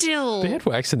Still, they had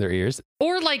wax in their ears.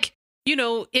 or like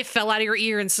it fell out of your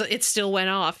ear and so it still went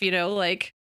off.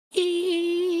 Like.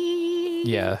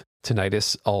 Yeah,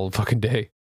 tinnitus all fucking day.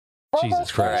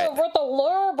 Jesus Christ. With the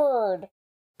larboard.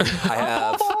 I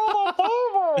have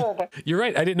You're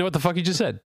right. I didn't know what the fuck you just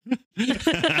said.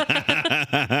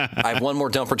 I have one more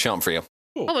dumper chump for you.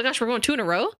 Oh my gosh, we're going 2 in a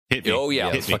row? Hit me. Oh, yeah.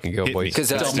 Let's fucking go, boys.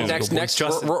 Because Let's go, next, boys.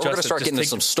 Justin, we're going to start just getting into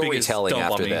take some biggest storytelling dump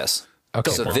on after me. this.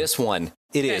 Okay. So this one,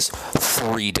 it is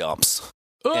 3 dumps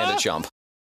and a jump.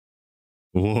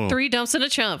 Whoa. 3 dumps and a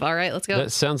chump. All right, let's go.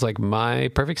 That sounds like my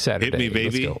perfect Saturday. Hit me,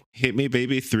 Let's baby. go. Hit me,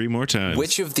 baby, 3 more times.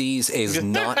 Which of these is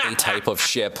not a type of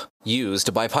ship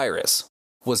used by pirates?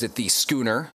 Was it the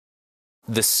schooner,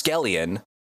 the scallion,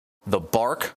 the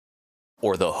bark,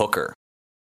 or the hooker?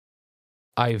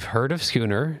 I've heard of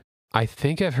schooner. I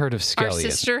think I've heard of Our scallion.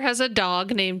 sister has a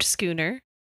dog named Schooner,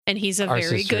 and he's a Our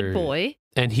very sister- good boy.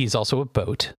 And he's also a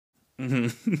boat.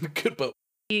 Mm-hmm. Good boat.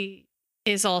 He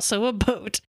is also a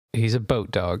boat. He's a boat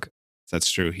dog.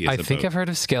 That's true. He is I a think boat. I've heard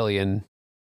of scallion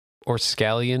or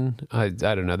scallion. I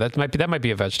don't know. That might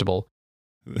be a vegetable.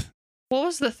 What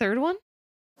was the third one?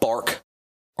 Bark,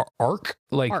 Ark,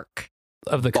 like Ark.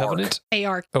 of the Bark. Covenant.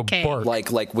 A-R-K. Oh,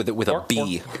 bark. like with a Bark,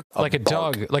 B, Like a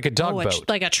bark. dog, like a dog boat.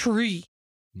 Like a tree.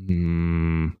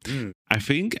 I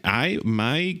think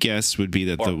my guess would be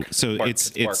that Bark. Bark.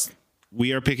 it's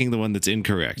we are picking the one that's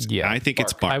incorrect. Yeah. I think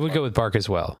it's Bark. bark. I would go with bark as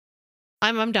well.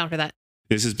 I'm down for that.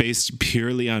 This is based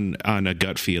purely on a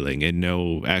gut feeling and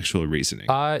no actual reasoning.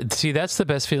 See, that's the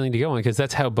best feeling to go on because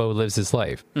that's how Bo lives his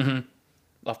life. Mm-hmm.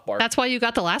 off Bark. That's why you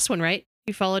got the last one right.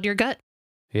 You followed your gut.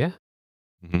 Yeah.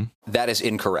 Mm-hmm. That is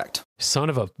incorrect. Son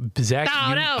of a Zach.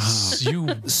 Oh, no.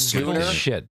 You Schooner,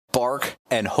 shit. Bark,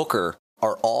 and hooker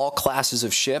are all classes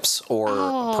of ships or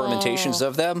permutations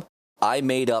of them. I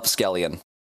made up Skellion.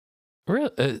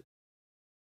 Really?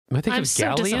 I think I'm of so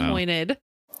Galleon. disappointed.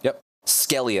 Yep,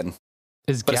 Skellion.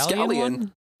 Is But Galleon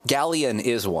one? Galleon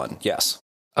is one. Yes.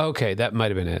 Okay, that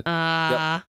might have been it.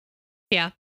 Yeah.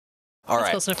 All That's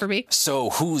right. close enough for me. So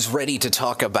who's ready to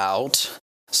talk about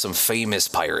some famous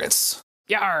pirates?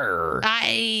 Yarr.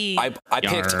 I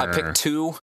picked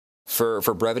two for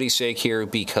brevity's sake here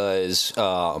because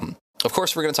of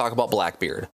course we're going to talk about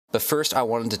Blackbeard, but first I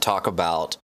wanted to talk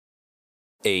about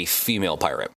a female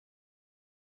pirate.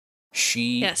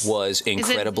 She was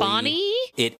incredibly. Is it Bonnie?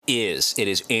 It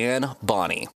is Anne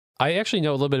Bonny. I actually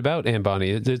know a little bit about Anne Bonny.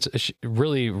 It's a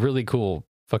really, really cool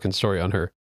fucking story on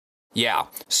her. Yeah.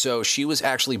 So she was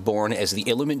actually born as the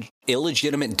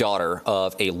illegitimate daughter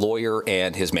of a lawyer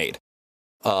and his maid.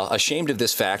 Ashamed of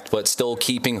this fact, but still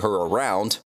keeping her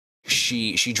around,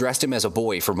 she dressed him as a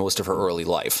boy for most of her early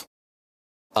life.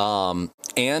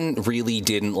 Anne really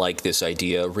didn't like this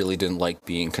idea, really didn't like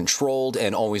being controlled,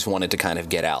 and always wanted to kind of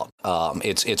get out.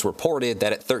 It's reported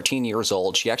that at 13 years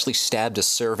old, she actually stabbed a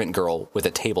servant girl with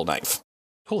a table knife.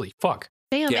 Holy fuck.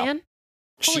 Damn, Yeah. man.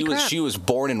 Holy crap. She was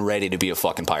born and ready to be a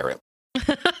fucking pirate.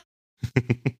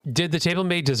 Did the table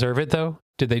maid deserve it, though?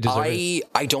 Did they deserve it?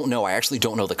 I don't know. I actually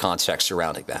don't know the context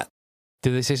surrounding that.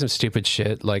 Did they say some stupid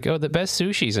shit like, oh, the best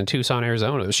sushi's in Tucson,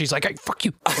 Arizona? She's like, hey, fuck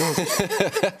you.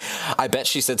 I bet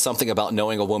she said something about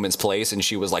knowing a woman's place, and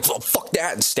she was like, well, fuck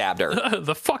that, and stabbed her.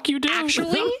 The fuck you do?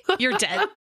 Actually, you're dead.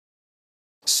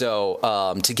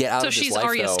 So, to get out So of this she's life,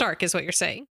 Arya though, Stark, is what you're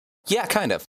saying. yeah,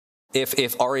 kind of.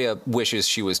 If Arya wishes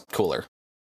she was cooler,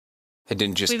 it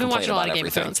didn't just We've been complain watching a lot about of Game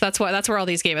everything. of Thrones. That's where all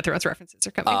these Game of Thrones references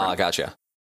are coming from. Gotcha.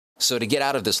 So to get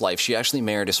out of this life, she actually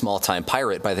married a small-time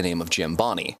pirate by the name of Jim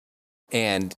Bonny.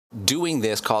 And doing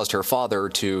this caused her father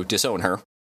to disown her.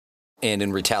 And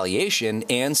in retaliation,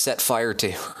 Anne set fire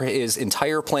to his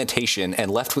entire plantation and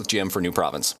left with Jim for New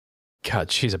Province.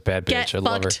 God, she's a bad bitch. Get I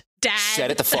love her. fucked, Dad. Set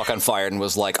it the fuck on fire and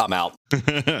was like, I'm out.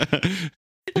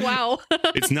 Wow.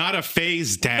 It's not a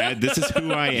phase, Dad. This is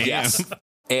who I am. Yes.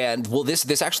 And well,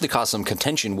 this actually caused some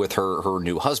contention with her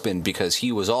new husband because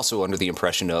he was also under the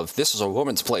impression of this is a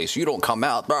woman's place. You don't come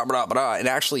out, blah, blah, blah. And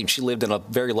actually, she lived in a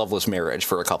very loveless marriage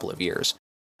for a couple of years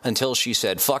until she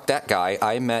said, fuck that guy.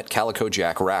 I met Calico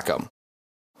Jack Rackham,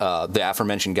 the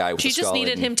aforementioned guy with She the just skull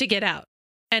needed and- him to get out.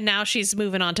 And now she's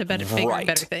moving on to bigger and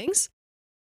better things.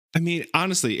 I mean,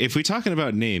 honestly, if we're talking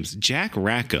about names, Jack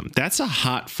Rackham, that's a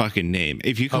hot fucking name.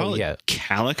 If you call it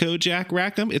Calico Jack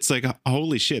Rackham, it's like,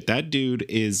 holy shit, that dude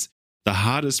is the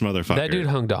hottest motherfucker. That dude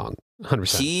hung dong,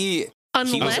 100%.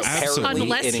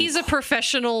 Unless he's a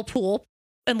professional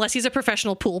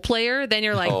pool player, then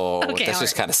you're like, okay, that's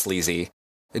just kind of sleazy.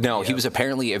 No, he was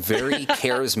apparently a very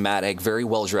charismatic, very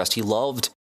well dressed. He loved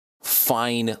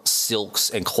fine silks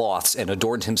and cloths and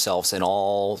adorned himself in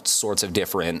all sorts of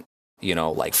different,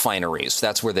 like fineries.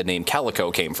 That's where the name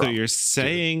Calico came from. So you're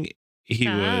saying he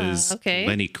was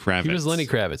Lenny Kravitz. He was Lenny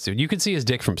Kravitz, dude. You could see his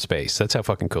dick from space. That's how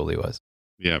fucking cool he was.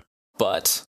 Yep.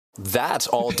 But that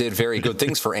all did very good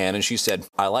things for Anne, and she said,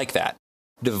 I like that.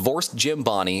 Divorced Jim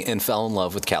Bonny and fell in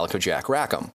love with Calico Jack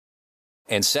Rackham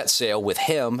and set sail with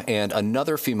him and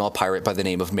another female pirate by the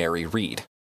name of Mary Read.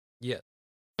 Yeah.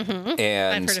 Mm-hmm.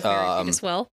 And I've heard of Mary Read as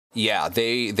well. Yeah,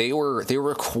 they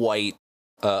were quite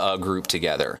a group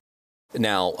together.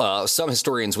 Now, some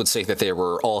historians would say that they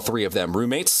were all three of them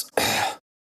roommates.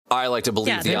 I like to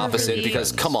believe the opposite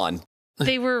because, come on,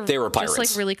 they were pirates. Just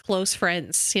like really close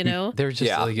friends, They're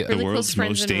just like the really world's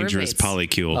most dangerous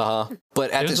polycule.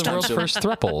 But at this the time, world's first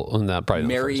throuple on that. Probably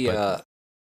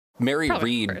Mary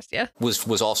Read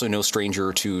was also no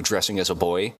stranger to dressing as a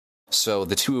boy. So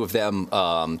the two of them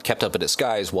kept up a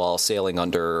disguise while sailing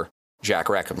under Jack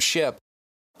Rackham's ship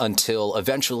until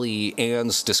eventually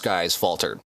Anne's disguise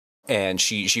faltered. And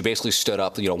she basically stood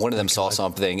up, one of them saw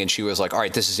something and she was like, all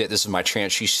right, this is it. This is my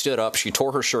chance. She stood up, she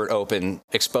tore her shirt open,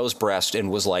 exposed breast,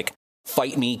 and was like,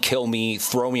 fight me, kill me,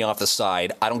 throw me off the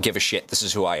side. I don't give a shit. This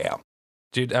is who I am.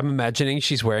 Dude, I'm imagining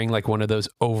she's wearing like one of those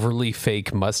overly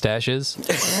fake mustaches.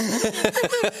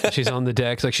 She's on the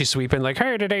deck, like she's sweeping, like,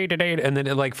 hey, today, and then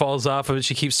it like falls off and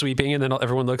she keeps sweeping, and then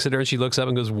everyone looks at her and she looks up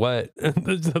and goes, what?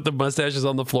 The mustache is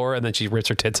on the floor, and then she rips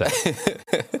her tits out.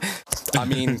 I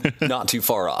mean, not too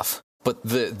far off. But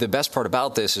the best part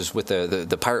about this is with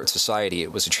the pirate society,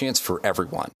 it was a chance for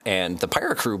everyone. And the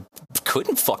pirate crew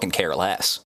couldn't fucking care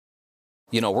less.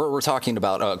 We're talking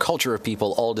about a culture of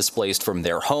people all displaced from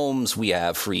their homes. We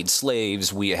have freed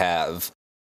slaves. We have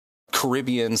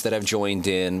Caribbeans that have joined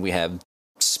in. We have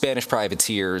Spanish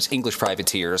privateers, English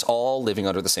privateers, all living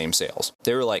under the same sails.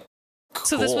 They were like, cool,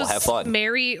 so this was have fun.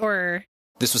 Mary or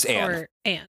this was Anne. Or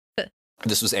Anne.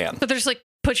 This was Anne. But they're just like,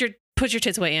 put your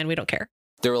tits away, Anne. We don't care.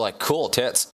 They were like, cool,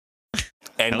 tits.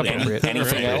 And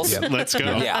anything else? Yeah, let's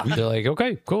go. Yeah. They're like,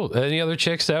 okay, cool. Any other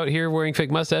chicks out here wearing fake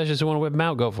mustaches who want to whip them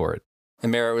out? Go for it.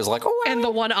 And Mary was like, oh. And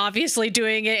the one obviously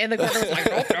doing it in the corner was like,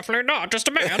 oh, definitely not, just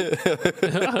a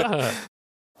man.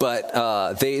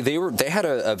 But they had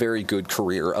a very good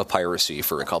career of piracy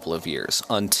for a couple of years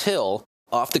until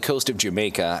off the coast of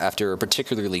Jamaica, after a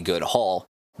particularly good haul,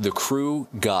 the crew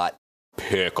got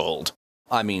pickled.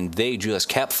 I mean, they just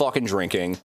kept fucking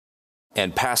drinking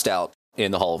and passed out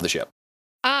in the hull of the ship.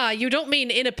 Ah, you don't mean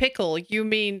in a pickle. You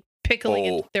mean pickling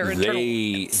in their internal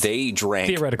organs. They drank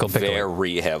Theoretical pickling.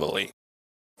 very heavily.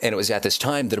 And it was at this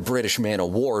time that a British man of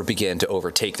war began to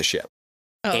overtake the ship.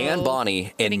 Anne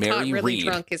Bonny and Mary really Read.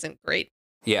 Drunk isn't great.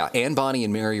 Yeah, Anne Bonny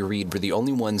and Mary Read were the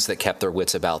only ones that kept their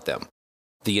wits about them.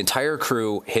 The entire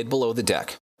crew hid below the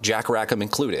deck, Jack Rackham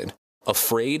included,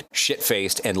 afraid,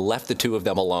 shit-faced, and left the two of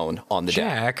them alone on the deck.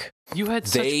 Jack, you had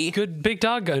such good big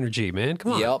dog energy, man.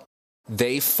 Come on. Yep.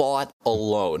 They fought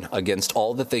alone against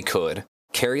all that they could,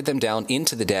 carried them down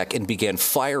into the deck, and began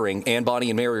firing. Anne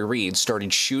Bonny and Mary Read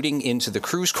started shooting into the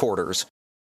crew's quarters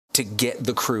to get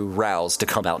the crew roused to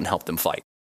come out and help them fight.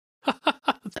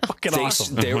 Fucking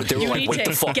awesome. They were like, wait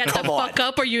the fuck, get the fuck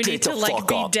up, or you need to like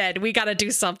be up. dead. We got to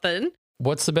do something.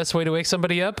 What's the best way to wake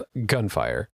somebody up?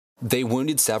 Gunfire. They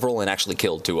wounded several and actually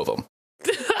killed two of them.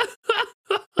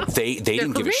 They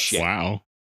didn't give a shit. Wow.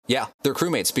 Yeah, they're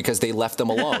crewmates because they left them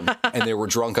alone and they were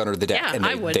drunk under the deck, Yeah, and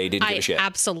I would. they didn't give a shit. I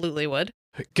absolutely would.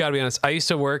 Gotta be honest. I used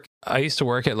to work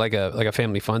at like a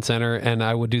family fun center, and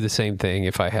I would do the same thing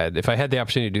if I had the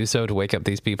opportunity to do so, to wake up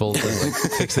these people to like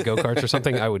fix the go-karts or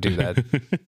something. I would do that.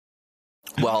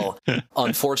 Well,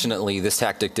 unfortunately, this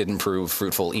tactic didn't prove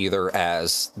fruitful either,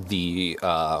 as the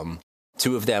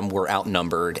two of them were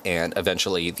outnumbered, and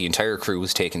eventually the entire crew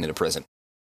was taken into prison.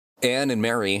 Anne and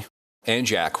Mary and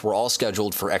Jack were all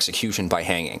scheduled for execution by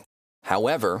hanging.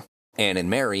 However, Anne and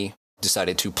Mary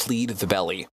decided to plead the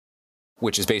belly,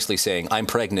 which is basically saying, I'm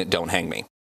pregnant, don't hang me.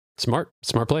 Smart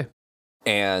play.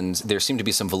 And there seemed to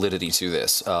be some validity to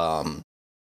this.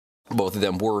 Both of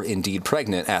them were indeed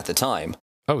pregnant at the time.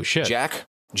 Oh, shit. Jack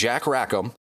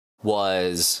Rackham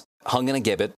was hung in a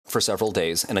gibbet for several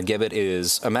days. And a gibbet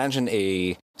is, imagine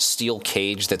a steel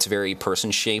cage that's very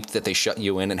person-shaped that they shut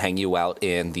you in and hang you out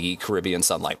in the Caribbean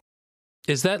sunlight.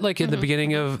 Is that like in the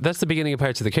beginning of, that's the beginning of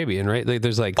Pirates of the Caribbean, right? Like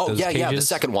there's like those cages? Yeah, the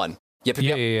second one. Yep.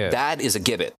 That is a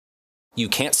gibbet. You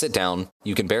can't sit down.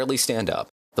 You can barely stand up.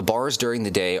 The bars during the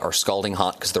day are scalding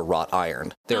hot because they're wrought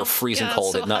iron. They're freezing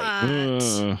cold at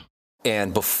night.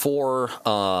 And before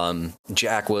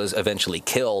Jack was eventually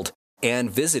killed, Anne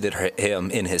visited him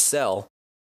in his cell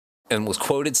and was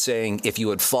quoted saying, if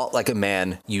you had fought like a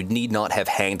man, you need not have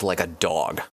hanged like a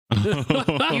dog.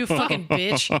 You fucking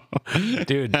bitch.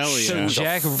 Dude, hell yeah. So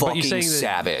Jack, but you're saying that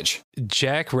savage.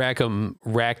 Jack Rackham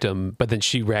racked him, but then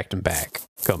she racked him back.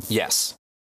 Yes.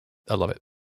 I love it.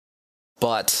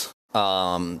 But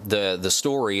the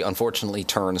story unfortunately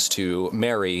turns to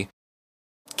Mary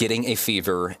getting a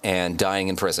fever and dying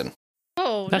in prison.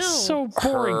 Oh, that's so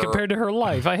boring compared to her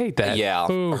life. I hate that. Yeah.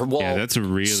 Yeah, that's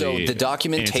really so the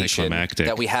documentation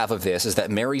that we have of this is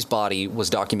that Mary's body was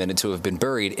documented to have been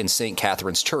buried in St.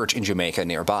 Catherine's Church in Jamaica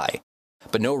nearby.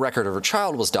 But no record of her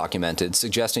child was documented,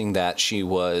 suggesting that she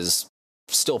was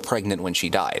still pregnant when she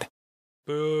died.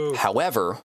 Boo.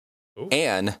 However,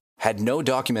 Anne had no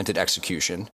documented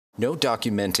execution, no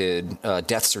documented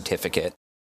death certificate,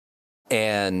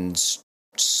 and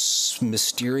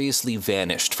mysteriously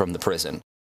vanished from the prison.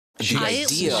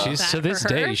 She's to this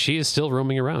day, she is still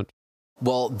roaming around.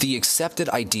 Well, the accepted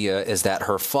idea is that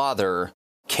her father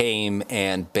came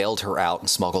and bailed her out and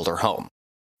smuggled her home.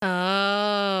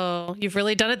 Oh, you've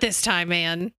really done it this time,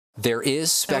 man. There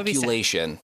is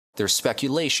speculation. There's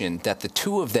speculation that the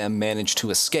two of them managed to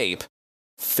escape,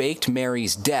 faked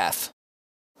Mary's death,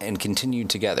 and continued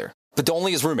together. But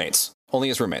only as roommates. Only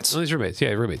as roommates. Only as roommates. Yeah,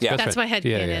 roommates. Yeah. That's my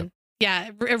headcanon.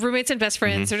 Yeah, roommates and best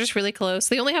friends. They're just really close.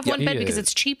 They only have one bed because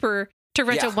it's cheaper to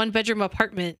rent a one-bedroom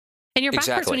apartment. And your back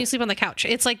hurts when you sleep on the couch.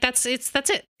 It's like, that's it.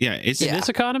 Yeah, in this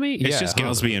economy, it's just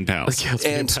gals being pals.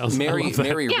 And Mary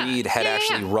Read had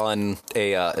actually run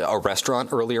a restaurant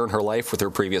earlier in her life with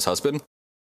her previous husband.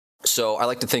 So I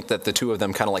like to think that the two of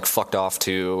them kind of like fucked off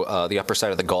to the upper side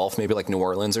of the Gulf, maybe like New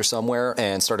Orleans or somewhere,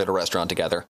 and started a restaurant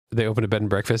together. They opened a bed and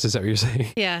breakfast. Is that what you're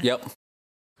saying? Yeah. Yep.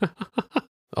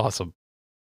 Awesome.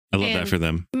 I love that for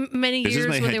them. Many years this is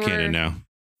my when they were headcanon now.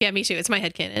 Yeah, me too. It's my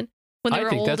headcanon. when they I were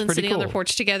think old that's and pretty sitting on their cool.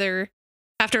 porch together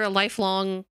after a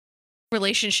lifelong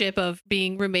relationship of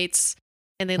being roommates,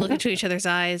 and they look into each other's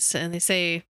eyes and they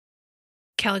say,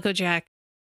 Calico Jack,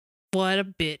 what a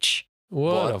bitch.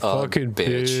 What a fucking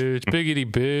bitch. Biggity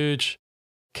bitch.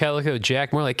 Calico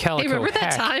Jack, more like Calico Hey, remember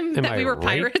that Hack. time Am that I we were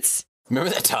right? pirates? Remember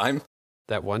that time?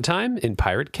 That one time in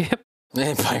pirate camp?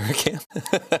 In pirate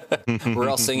camp? We're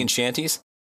all singing shanties?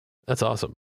 That's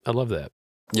awesome. I love that.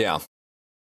 Yeah.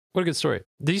 What a good story.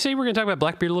 Did you say we're going to talk about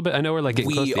Blackbeard a little bit? I know we're like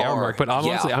getting close to the hour mark, but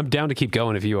honestly, I'm down to keep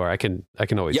going if you are. I can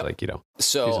always like, you know.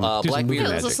 So do some Blackbeard.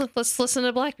 Yeah, let's listen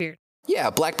to Blackbeard. Yeah,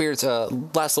 Blackbeard's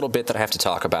last little bit that I have to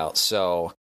talk about.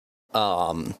 So,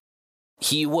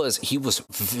 he was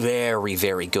very,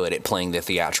 very good at playing the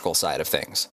theatrical side of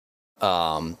things.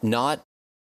 No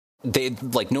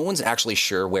one's actually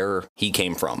sure where he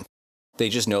came from. They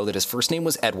just know that his first name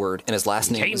was Edward and his last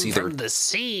name was either from the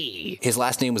sea. His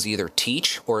last name was either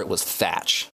Teach or it was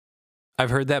Thatch.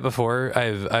 I've heard that before.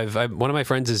 I've one of my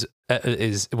friends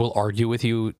is will argue with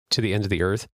you to the end of the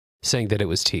earth, saying that it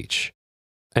was Teach,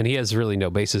 and he has really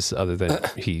no basis other than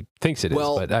he thinks it is.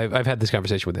 But I've had this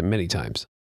conversation with him many times.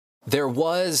 There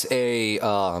was a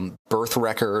birth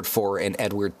record for an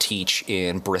Edward Teach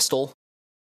in Bristol,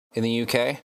 in the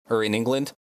UK or in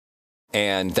England,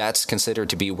 and that's considered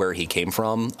to be where he came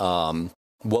from.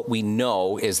 What we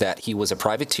know is that he was a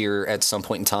privateer at some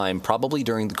point in time, probably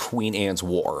during the Queen Anne's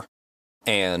War,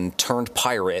 and turned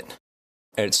pirate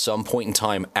at some point in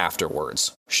time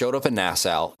afterwards. Showed up in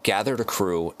Nassau, gathered a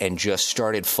crew, and just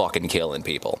started fucking killing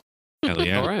people. Hell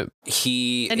yeah. All right.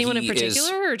 Anyone in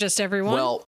particular, or just everyone?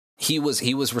 Well, he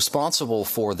was responsible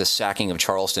for the sacking of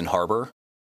Charleston Harbor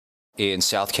in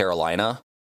South Carolina.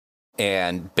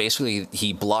 And basically,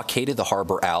 he blockaded the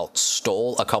harbor out,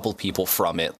 stole a couple people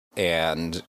from it,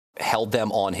 and held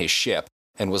them on his ship,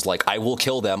 and was like, I will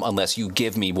kill them unless you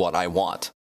give me what I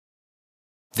want.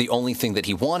 The only thing that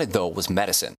he wanted, though, was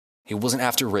medicine. He wasn't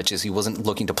after riches. He wasn't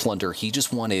looking to plunder. He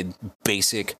just wanted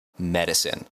basic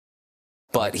medicine.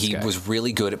 But he was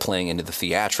really good at playing into the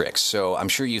theatrics. So I'm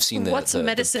sure you've seen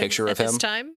the picture of him. This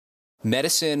time?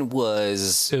 Medicine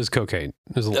was... It was cocaine.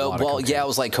 It was a lot of cocaine. Yeah, it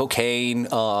was like cocaine.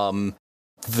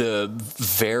 The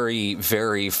very,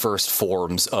 very first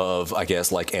forms of, I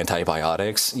guess, like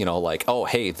antibiotics. You know, like, oh,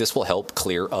 hey, this will help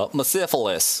clear up my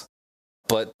syphilis.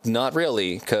 But not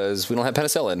really, because we don't have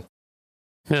penicillin.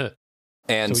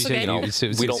 And so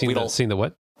we don't seen the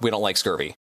what? We don't like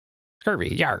scurvy.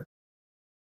 Scurvy, yarr.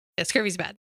 Yeah, scurvy's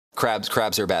bad.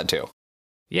 Crabs are bad too.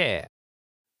 Yeah.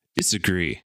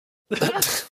 Disagree.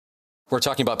 We're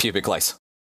talking about pubic lice.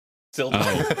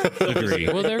 Agree.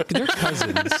 Well, they're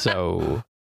cousins, so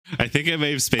I think I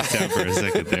may have spaced out for a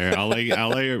second there. All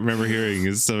I remember hearing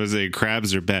is someone saying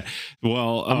crabs are bad.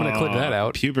 Well, I'm going to clip that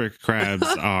out. Pubic crabs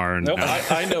are nope,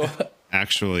 not I know.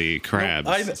 actually crabs,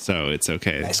 nope, so it's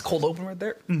okay. Nice cold open right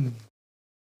there.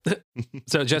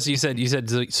 So, Jesse, you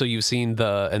said so you've seen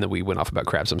and then we went off about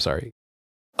crabs. I'm sorry.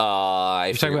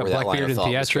 I talking about Blackbeard and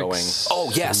theatrics.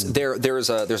 Oh yes, there's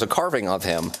a carving of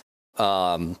him.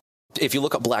 If you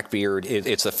look up Blackbeard,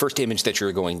 it's the first image that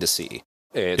you're going to see.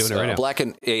 It's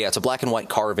it's a black and white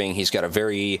carving. He's got a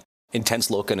very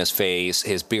intense look on his face.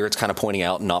 His beard's kind of pointing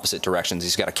out in opposite directions.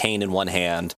 He's got a cane in one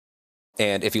hand,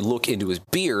 and if you look into his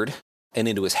beard and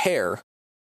into his hair,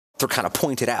 they're kind of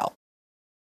pointed out.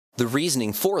 The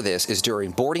reasoning for this is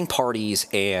during boarding parties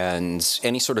and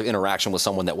any sort of interaction with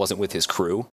someone that wasn't with his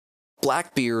crew,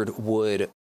 Blackbeard would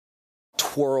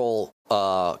twirl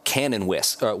cannon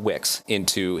wicks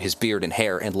into his beard and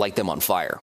hair and light them on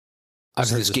fire.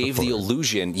 This gave the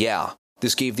illusion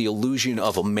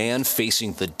of a man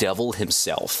facing the devil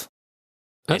himself.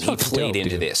 And he played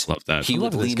into this. Love that. He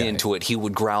would lean into it. He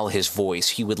would growl his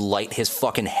voice. He would light his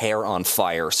fucking hair on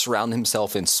fire, surround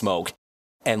himself in smoke,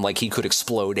 and like he could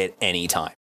explode at any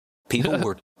time. People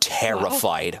were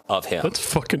terrified of him.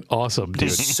 That's fucking awesome,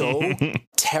 dude. So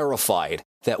terrified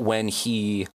that when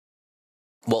he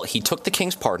took the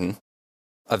king's pardon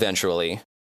eventually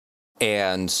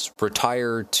and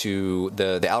retired to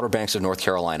the Outer Banks of North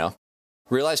Carolina,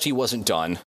 realized he wasn't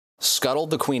done,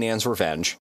 scuttled the Queen Anne's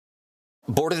Revenge,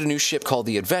 boarded a new ship called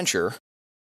the Adventure,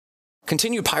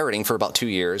 continued pirating for about 2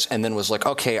 years, and then was like,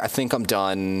 okay, I think I'm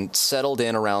done. Settled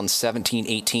in around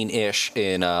 1718-ish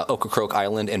in Ocracoke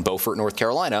Island in Beaufort, North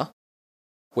Carolina,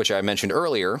 which I mentioned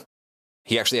earlier.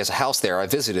 He actually has a house there. I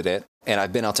visited it, and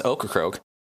I've been out to Ocracoke.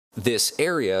 This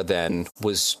area then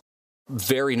was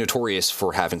very notorious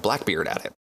for having Blackbeard at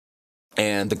it.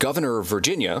 And the governor of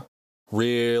Virginia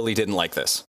really didn't like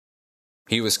this.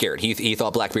 He was scared. He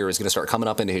thought Blackbeard was going to start coming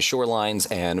up into his shorelines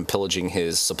and pillaging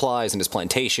his supplies and his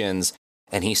plantations.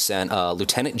 And he sent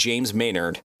Lieutenant James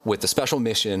Maynard with the special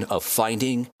mission of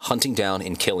finding, hunting down,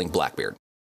 and killing Blackbeard.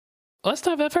 Well, that's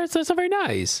not very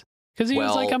nice. Because he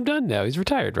was like, I'm done now. He's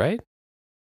retired, right?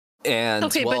 And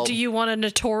okay, but do you want a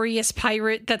notorious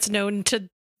pirate that's known to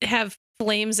have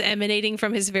flames emanating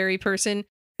from his very person,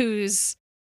 whose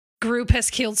group has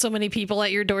killed so many people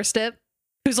at your doorstep?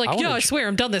 Who's like, I swear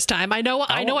I'm done this time. I know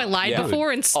I lied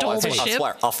before and stole the ship,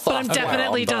 but I'm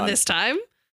definitely done this time.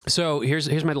 So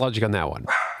here's my logic on that one.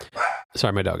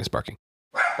 Sorry, my dog is barking.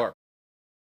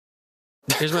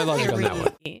 Here's my logic on that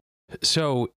one.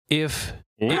 So if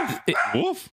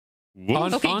woof.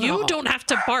 Okay, you don't have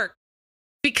to bark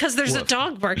because there's a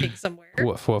dog barking somewhere.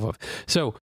 Woof, woof, woof.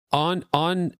 So on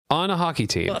a hockey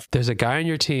team, there's a guy on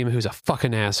your team who's a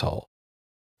fucking asshole.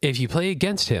 If you play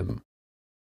against him,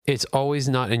 it's always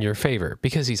not in your favor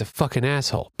because he's a fucking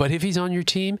asshole. But if he's on your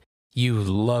team, you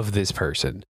love this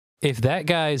person. If that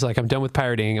guy's like, I'm done with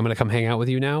pirating, I'm going to come hang out with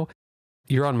you now,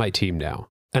 you're on my team now,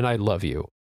 and I love you.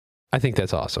 I think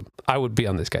that's awesome. I would be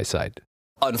on this guy's side.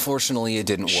 Unfortunately, it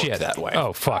didn't work that way.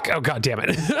 Oh, fuck. Oh, God damn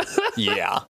it.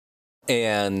 Yeah.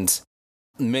 And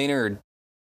Maynard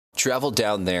traveled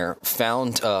down there,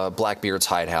 found Blackbeard's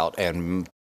hideout, and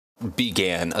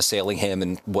began assailing him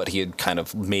in what he had kind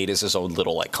of made as his own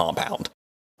little like compound.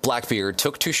 Blackbeard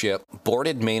took to ship,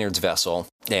 boarded Maynard's vessel,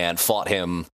 and fought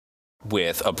him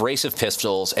with a brace of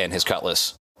pistols and his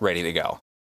cutlass ready to go.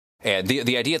 And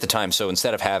the idea at the time, so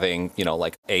instead of having,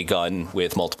 like a gun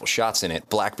with multiple shots in it,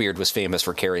 Blackbeard was famous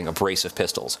for carrying a brace of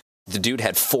pistols. The dude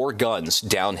had 4 guns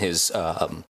down his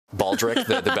baldric,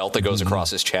 the belt that goes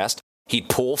across his chest. He'd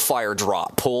pull, fire,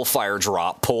 drop, pull, fire,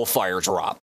 drop, pull, fire,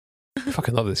 drop. I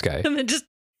fucking love this guy. And then just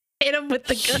hit him with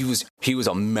the gun. He was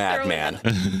a madman.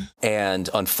 And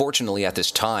unfortunately, at this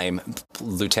time,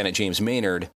 Lieutenant James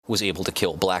Maynard was able to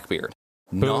kill Blackbeard.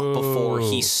 Not before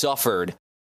he suffered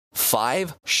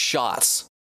 5 shots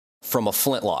from a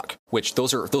flintlock, which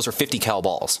those are 50 cal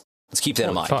balls. Let's keep that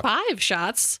in mind. Fuck. 5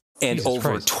 shots. And Jesus over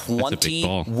Christ.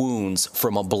 20 wounds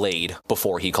from a blade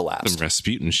before he collapsed. Some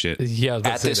Rasputin shit. Yeah,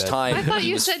 at this time, I thought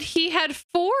you said he had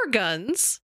 4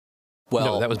 guns. Well,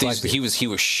 no, that was Blackbeard. he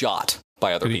was shot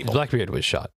by other people. Blackbeard was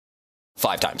shot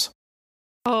 5 times.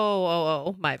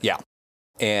 Oh, my bad. Yeah.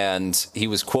 And he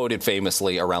was quoted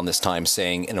famously around this time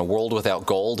saying, "In a world without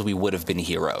gold, we would have been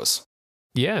heroes."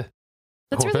 Yeah.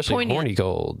 That's really especially poignant. horny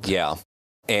gold. Yeah.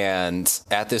 And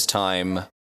at this time,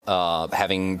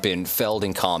 having been felled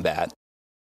in combat,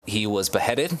 he was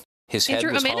beheaded. His head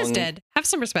was Amanda's hung. dead. Have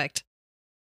some respect.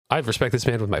 I respect this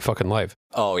man with my fucking life.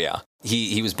 Oh, yeah.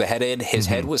 He was beheaded. His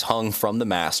head was hung from the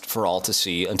mast for all to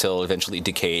see until it eventually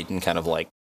decayed and kind of like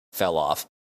fell off.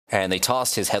 And they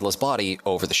tossed his headless body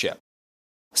over the ship.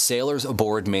 Sailors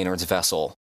aboard Maynard's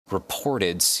vessel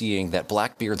reported seeing that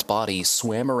Blackbeard's body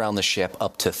swam around the ship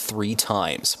up to 3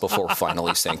 times before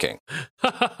finally sinking.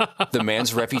 The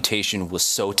man's reputation was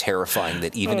so terrifying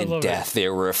that even in death, they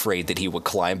were afraid that he would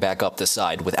climb back up the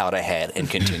side without a head and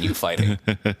continue fighting.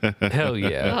 Hell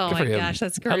yeah. Oh Good for my him. gosh,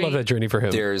 that's great. I love that journey for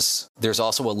him. There's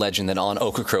also a legend that on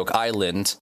Ocracoke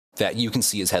Island that you can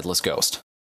see his headless ghost.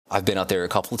 I've been out there a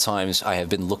couple of times. I have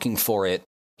been looking for it.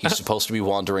 He's supposed to be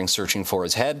wandering, searching for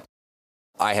his head.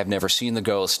 I have never seen the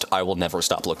ghost. I will never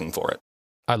stop looking for it.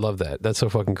 I love that. That's so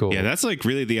fucking cool. Yeah, that's like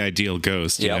really the ideal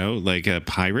ghost, you know, like a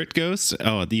pirate ghost.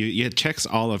 Oh, it checks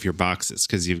all of your boxes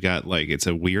because you've got like, it's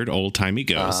a weird old timey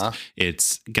ghost.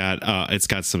 It's got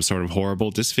some sort of horrible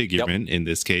disfigurement, in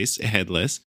this case,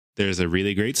 headless. There's a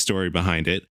really great story behind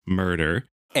it, murder.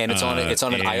 And it's on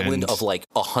an island of like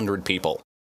 100 people.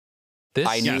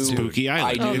 Spooky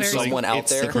Island. I knew it's someone out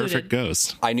there. The perfect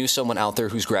ghost. I knew someone out there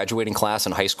whose graduating class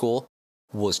in high school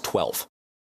was 12.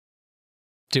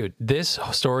 Dude, this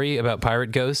story about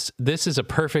pirate ghosts, this is a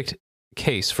perfect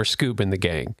case for Scoop and the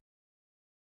gang.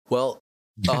 Well,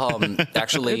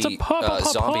 actually,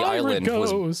 Zombie Island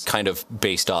was kind of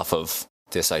based off of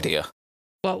this idea.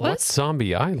 What's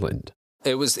Zombie Island?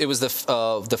 It was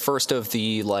the first of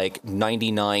the like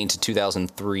 99 to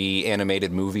 2003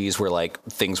 animated movies where like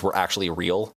things were actually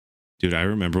real. Dude, I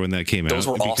remember when that came Those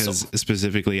out were because awesome.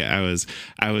 Specifically I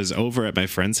was over at my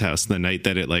friend's house the night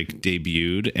that it like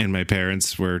debuted, and my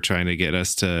parents were trying to get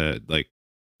us to like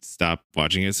stop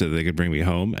watching it so they could bring me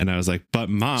home, and I was like,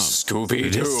 "But Mom, Scooby-Doo.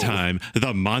 This time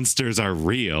the monsters are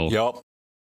real." Yup.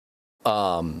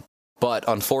 But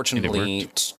unfortunately,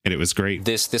 and it was great.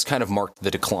 This kind of marked the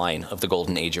decline of the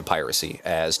golden age of piracy,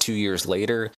 as 2 years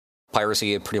later,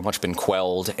 piracy had pretty much been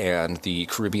quelled, and the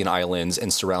Caribbean islands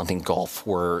and surrounding Gulf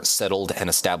were settled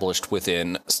and established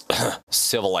within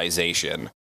civilization.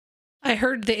 I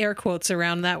heard the air quotes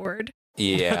around that word.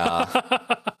 Yeah.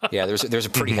 Yeah, there's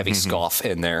a pretty heavy scoff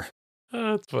in there.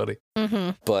 Oh, that's funny.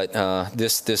 Mm-hmm. But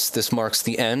this marks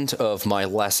the end of my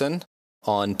lesson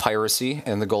on piracy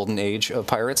and the golden age of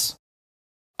pirates.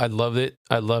 I loved it.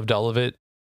 I loved all of it.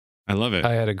 I love it.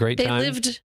 I had a great They time.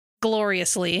 lived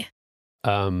gloriously.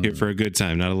 Here for a good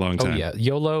time, not a long time. Oh yeah,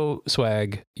 YOLO,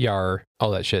 swag, yarr,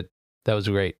 all that shit. That was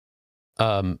great.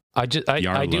 I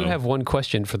do have one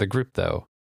question for the group though.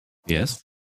 Yes.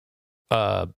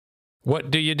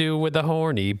 What do you do with a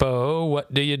horny bow?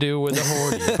 What do you do with a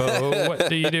horny bow? What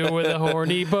do you do with a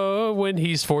horny bow when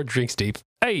he's 4 drinks deep?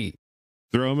 Hey,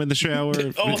 throw him in the shower.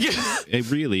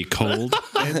 Really cold.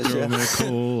 And throw him in a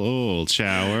cold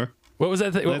shower. what was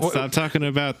that? Let's stop talking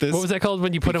about this. What was that called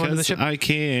when you put him under the ship? I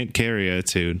can't carry a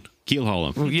tune. Keel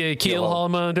haul him. Yeah, keel haul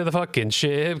him under the fucking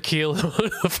ship. Keel him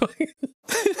under the fucking...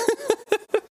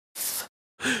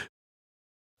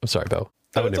 I'm sorry, Bo.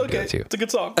 I would never do that to you. It's a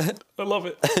good song. I love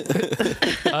it.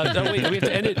 No, wait, we have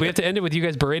to end it. We have to end it with you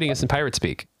guys berating us in pirate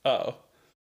speak. Oh.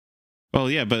 Well,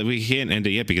 yeah, but we can't end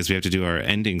it yet because we have to do our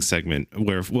ending segment.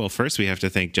 Where, well, first we have to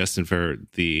thank Justin for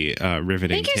the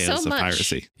riveting Thank you tales so of much.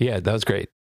 piracy. Yeah, that was great.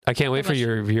 I can't wait for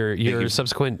your you.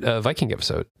 subsequent Viking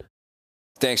episode.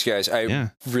 Thanks, guys.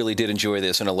 I really did enjoy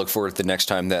this, and I look forward to the next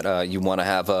time that you want to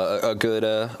have a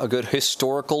good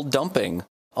historical dumping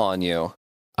on you.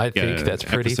 I think that's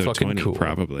pretty episode fucking 20, cool.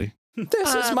 Probably.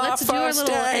 This is my let's do our first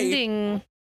little day. ending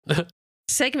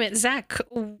segment. Zach,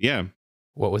 Yeah.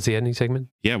 What was the ending segment?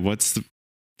 Yeah. What's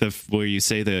the where you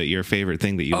say your favorite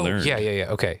thing that you learned? Yeah.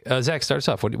 Okay. Zach, start us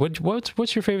off.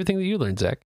 What's your favorite thing that you learned,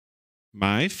 Zach?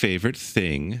 My favorite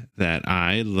thing that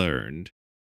I learned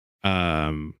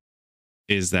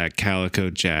is that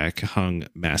Calico Jack hung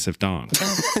massive dong.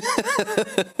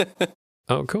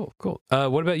 Oh, cool.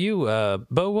 What about you,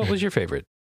 Bo? What was your favorite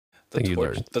thing you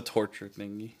learned? The torture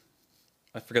thingy.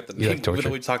 I forget the You like name. torture?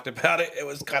 When we talked about it, it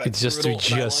was kind of It's just brutal,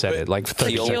 we and I just love said it like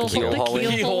 30 seconds ago.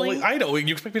 Keel-hauling. I know.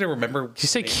 You expect me to remember? Did you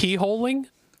say keyholing?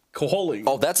 Keyholing.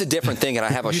 Oh, that's a different thing, and I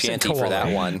have a You said shanty for that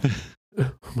koala. one.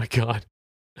 Oh my god.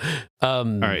 All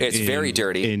right. It's very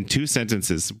dirty. In 2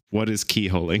 sentences, what is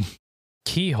keyholing?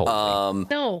 Keyhole.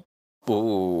 no.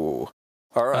 Ooh.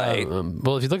 All right.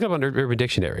 Well, if you look it up on Urban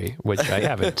Dictionary, which I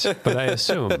haven't, but I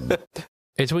assume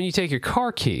it's when you take your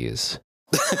car keys.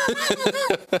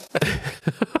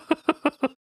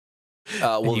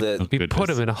 Well, you put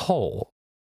them in a hole.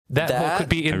 That hole could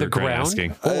be in the ground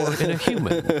asking. or in a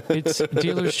human. It's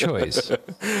dealer's choice.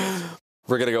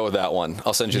 We're gonna go with that one.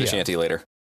 I'll send you the shanty later.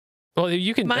 Well,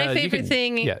 you can. My favorite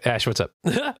thing. Yeah, Ash, what's up?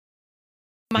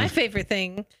 My favorite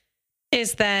thing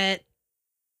is that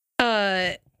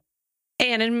Anne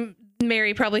and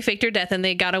Mary probably faked her death and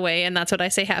they got away, and that's what I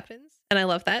say happens. And I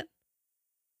love that.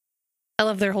 I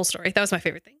love their whole story. That was my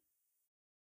favorite thing.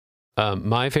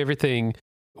 My favorite thing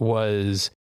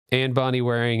was Anne Bonny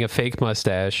wearing a fake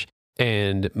mustache,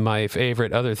 and my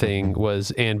favorite other thing was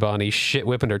Anne Bonny shit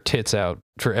whipping her tits out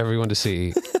for everyone to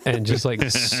see, and just like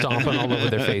stomping all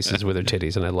over their faces with her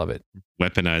titties, and I love it.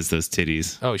 Weaponize those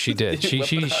titties. Oh, she did.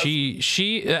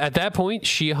 She at that point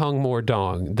she hung more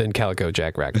dong than Calico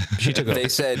Jack Rack. She took over. They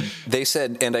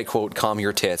said, and I quote, "Calm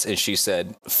your tits," and she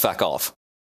said, "Fuck off."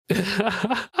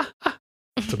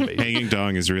 Hanging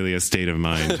dong is really a state of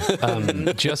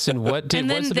mind. Justin, what did? And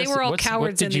then they were all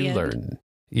cowards. What did you learn?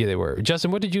 Yeah, they were.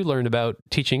 Justin, what did you learn about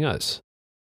teaching us?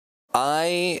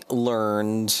 I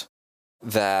learned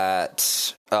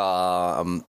that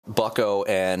Bucko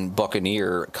and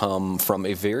Buccaneer come from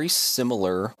a very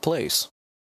similar place,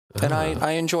 and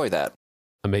I enjoy that.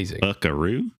 Amazing.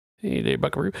 Buckaroo? Hey there,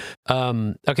 Buckaroo.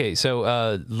 Okay,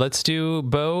 so let's do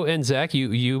Bo and Zach.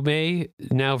 You may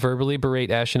now verbally berate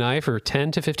Ash and I for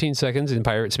 10 to 15 seconds in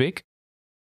pirate speak.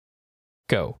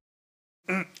 Go.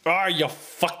 Are you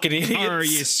fucking idiots? Are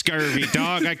you scurvy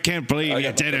dog? I can't believe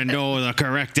you didn't know the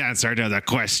correct answer to the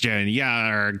question.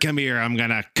 Yeah, come here. I'm going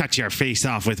to cut your face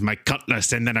off with my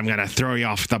cutlass, and then I'm going to throw you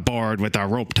off the board with a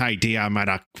rope tied to you. I'm going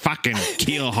to fucking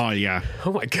keel haul you.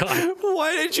 Oh my God.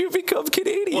 Why did you become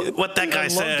Canadian? What that guy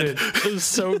said. It was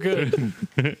so good.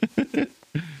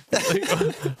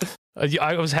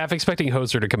 I was half expecting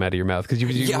hoser to come out of your mouth because you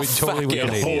would totally went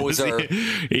Canadian.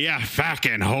 Hoser. Yeah,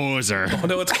 fucking hoser. Oh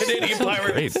no, it's Canadian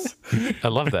pirates. I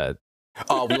love that.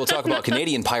 We will talk about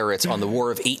Canadian pirates on the War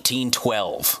of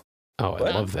 1812. Oh,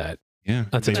 I love that. Yeah,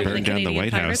 That's they a burned down the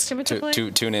White House.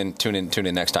 Tune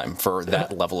in next time for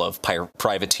that level of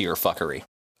privateer fucking.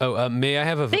 Oh, may I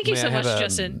have a? Thank you so much,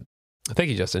 Justin.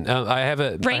 Thank you, Justin. I have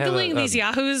a wrangling these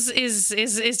yahoos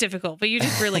is difficult, but you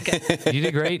did really good. You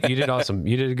did great. You did awesome.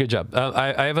 You did a good job.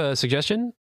 I have a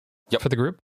suggestion for the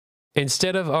group.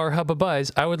 Instead of our hubba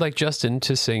buys, I would like Justin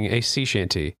to sing a sea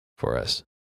shanty for us.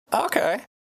 Okay.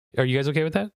 Are you guys okay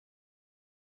with that?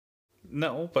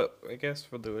 No, but I guess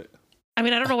we'll do it. I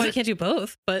mean, I don't know why we can't do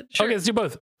both, but sure. Okay, let's do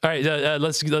both. All right,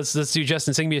 let's do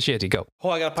Justin. Sing me a shanty. Go. Oh,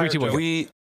 I got a pirate 3, 2, 1. joke.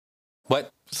 What?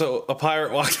 So a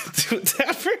pirate walked into a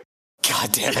tavern.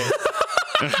 God damn it.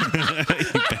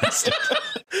 You bastard.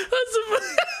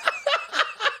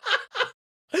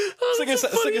 That's the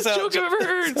funniest joke I've ever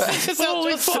heard.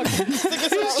 Holy fuck.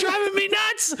 It's driving me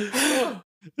nuts.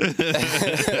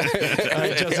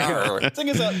 Sing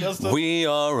us out, Justin. We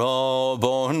are all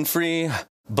born free,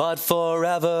 but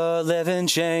forever live in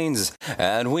chains,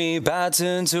 and we bat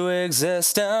into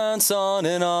existence on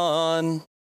and on.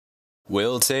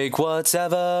 We'll take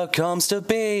whatever comes to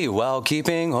be while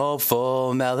keeping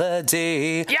hopeful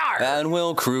melody. Yarr! And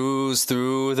we'll cruise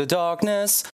through the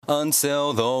darkness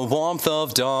until the warmth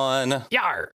of dawn.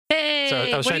 Yarr! Hey, So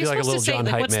I was what are trying you to do like a supposed little to say? John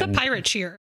Like, what's the Hypeman. pirate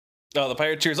cheer? Oh, the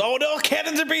pirate cheers. Oh no,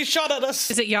 cannons are being shot at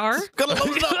us. Is it Yarr? Gotta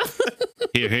load it up.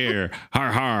 Here, here. Har,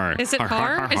 har. Is it har?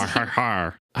 har? Is it- Har,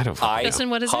 har. I don't fucking know. Listen,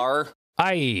 what is it? Har,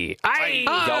 Aye. Aye.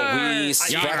 yo, we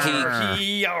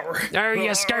Yarr. Yarr. Are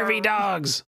you scurvy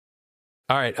dogs?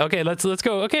 All right. Okay. Let's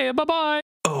go. Okay. Bye bye.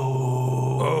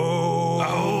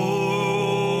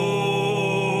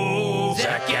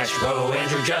 Zach, Ashbo,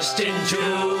 Andrew, Justin,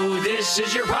 too. This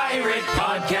is your pirate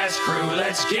podcast crew.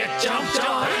 Let's get jumped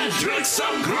on and drink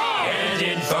some grog and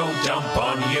info dump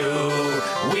on you.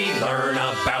 We learn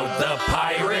about the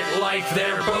pirate life,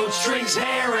 their boats, drinks,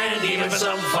 hair, and even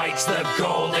some fights. The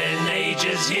golden age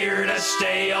is here to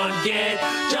stay on. Get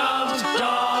dumped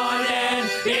on and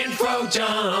info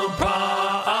dump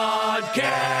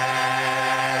podcast.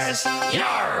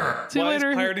 Yarr! See you Why later.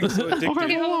 is pirating so Okay, addictive?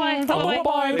 bye-bye. Bye-bye.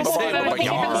 Bye-bye. Thank you for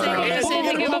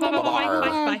saying it. Bye-bye.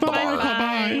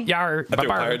 Bye-bye. Yarr. I threw a Bye-bye.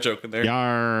 pirate joke in there.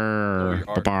 Yar. Oh,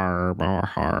 yar. Bar, bar,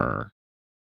 har.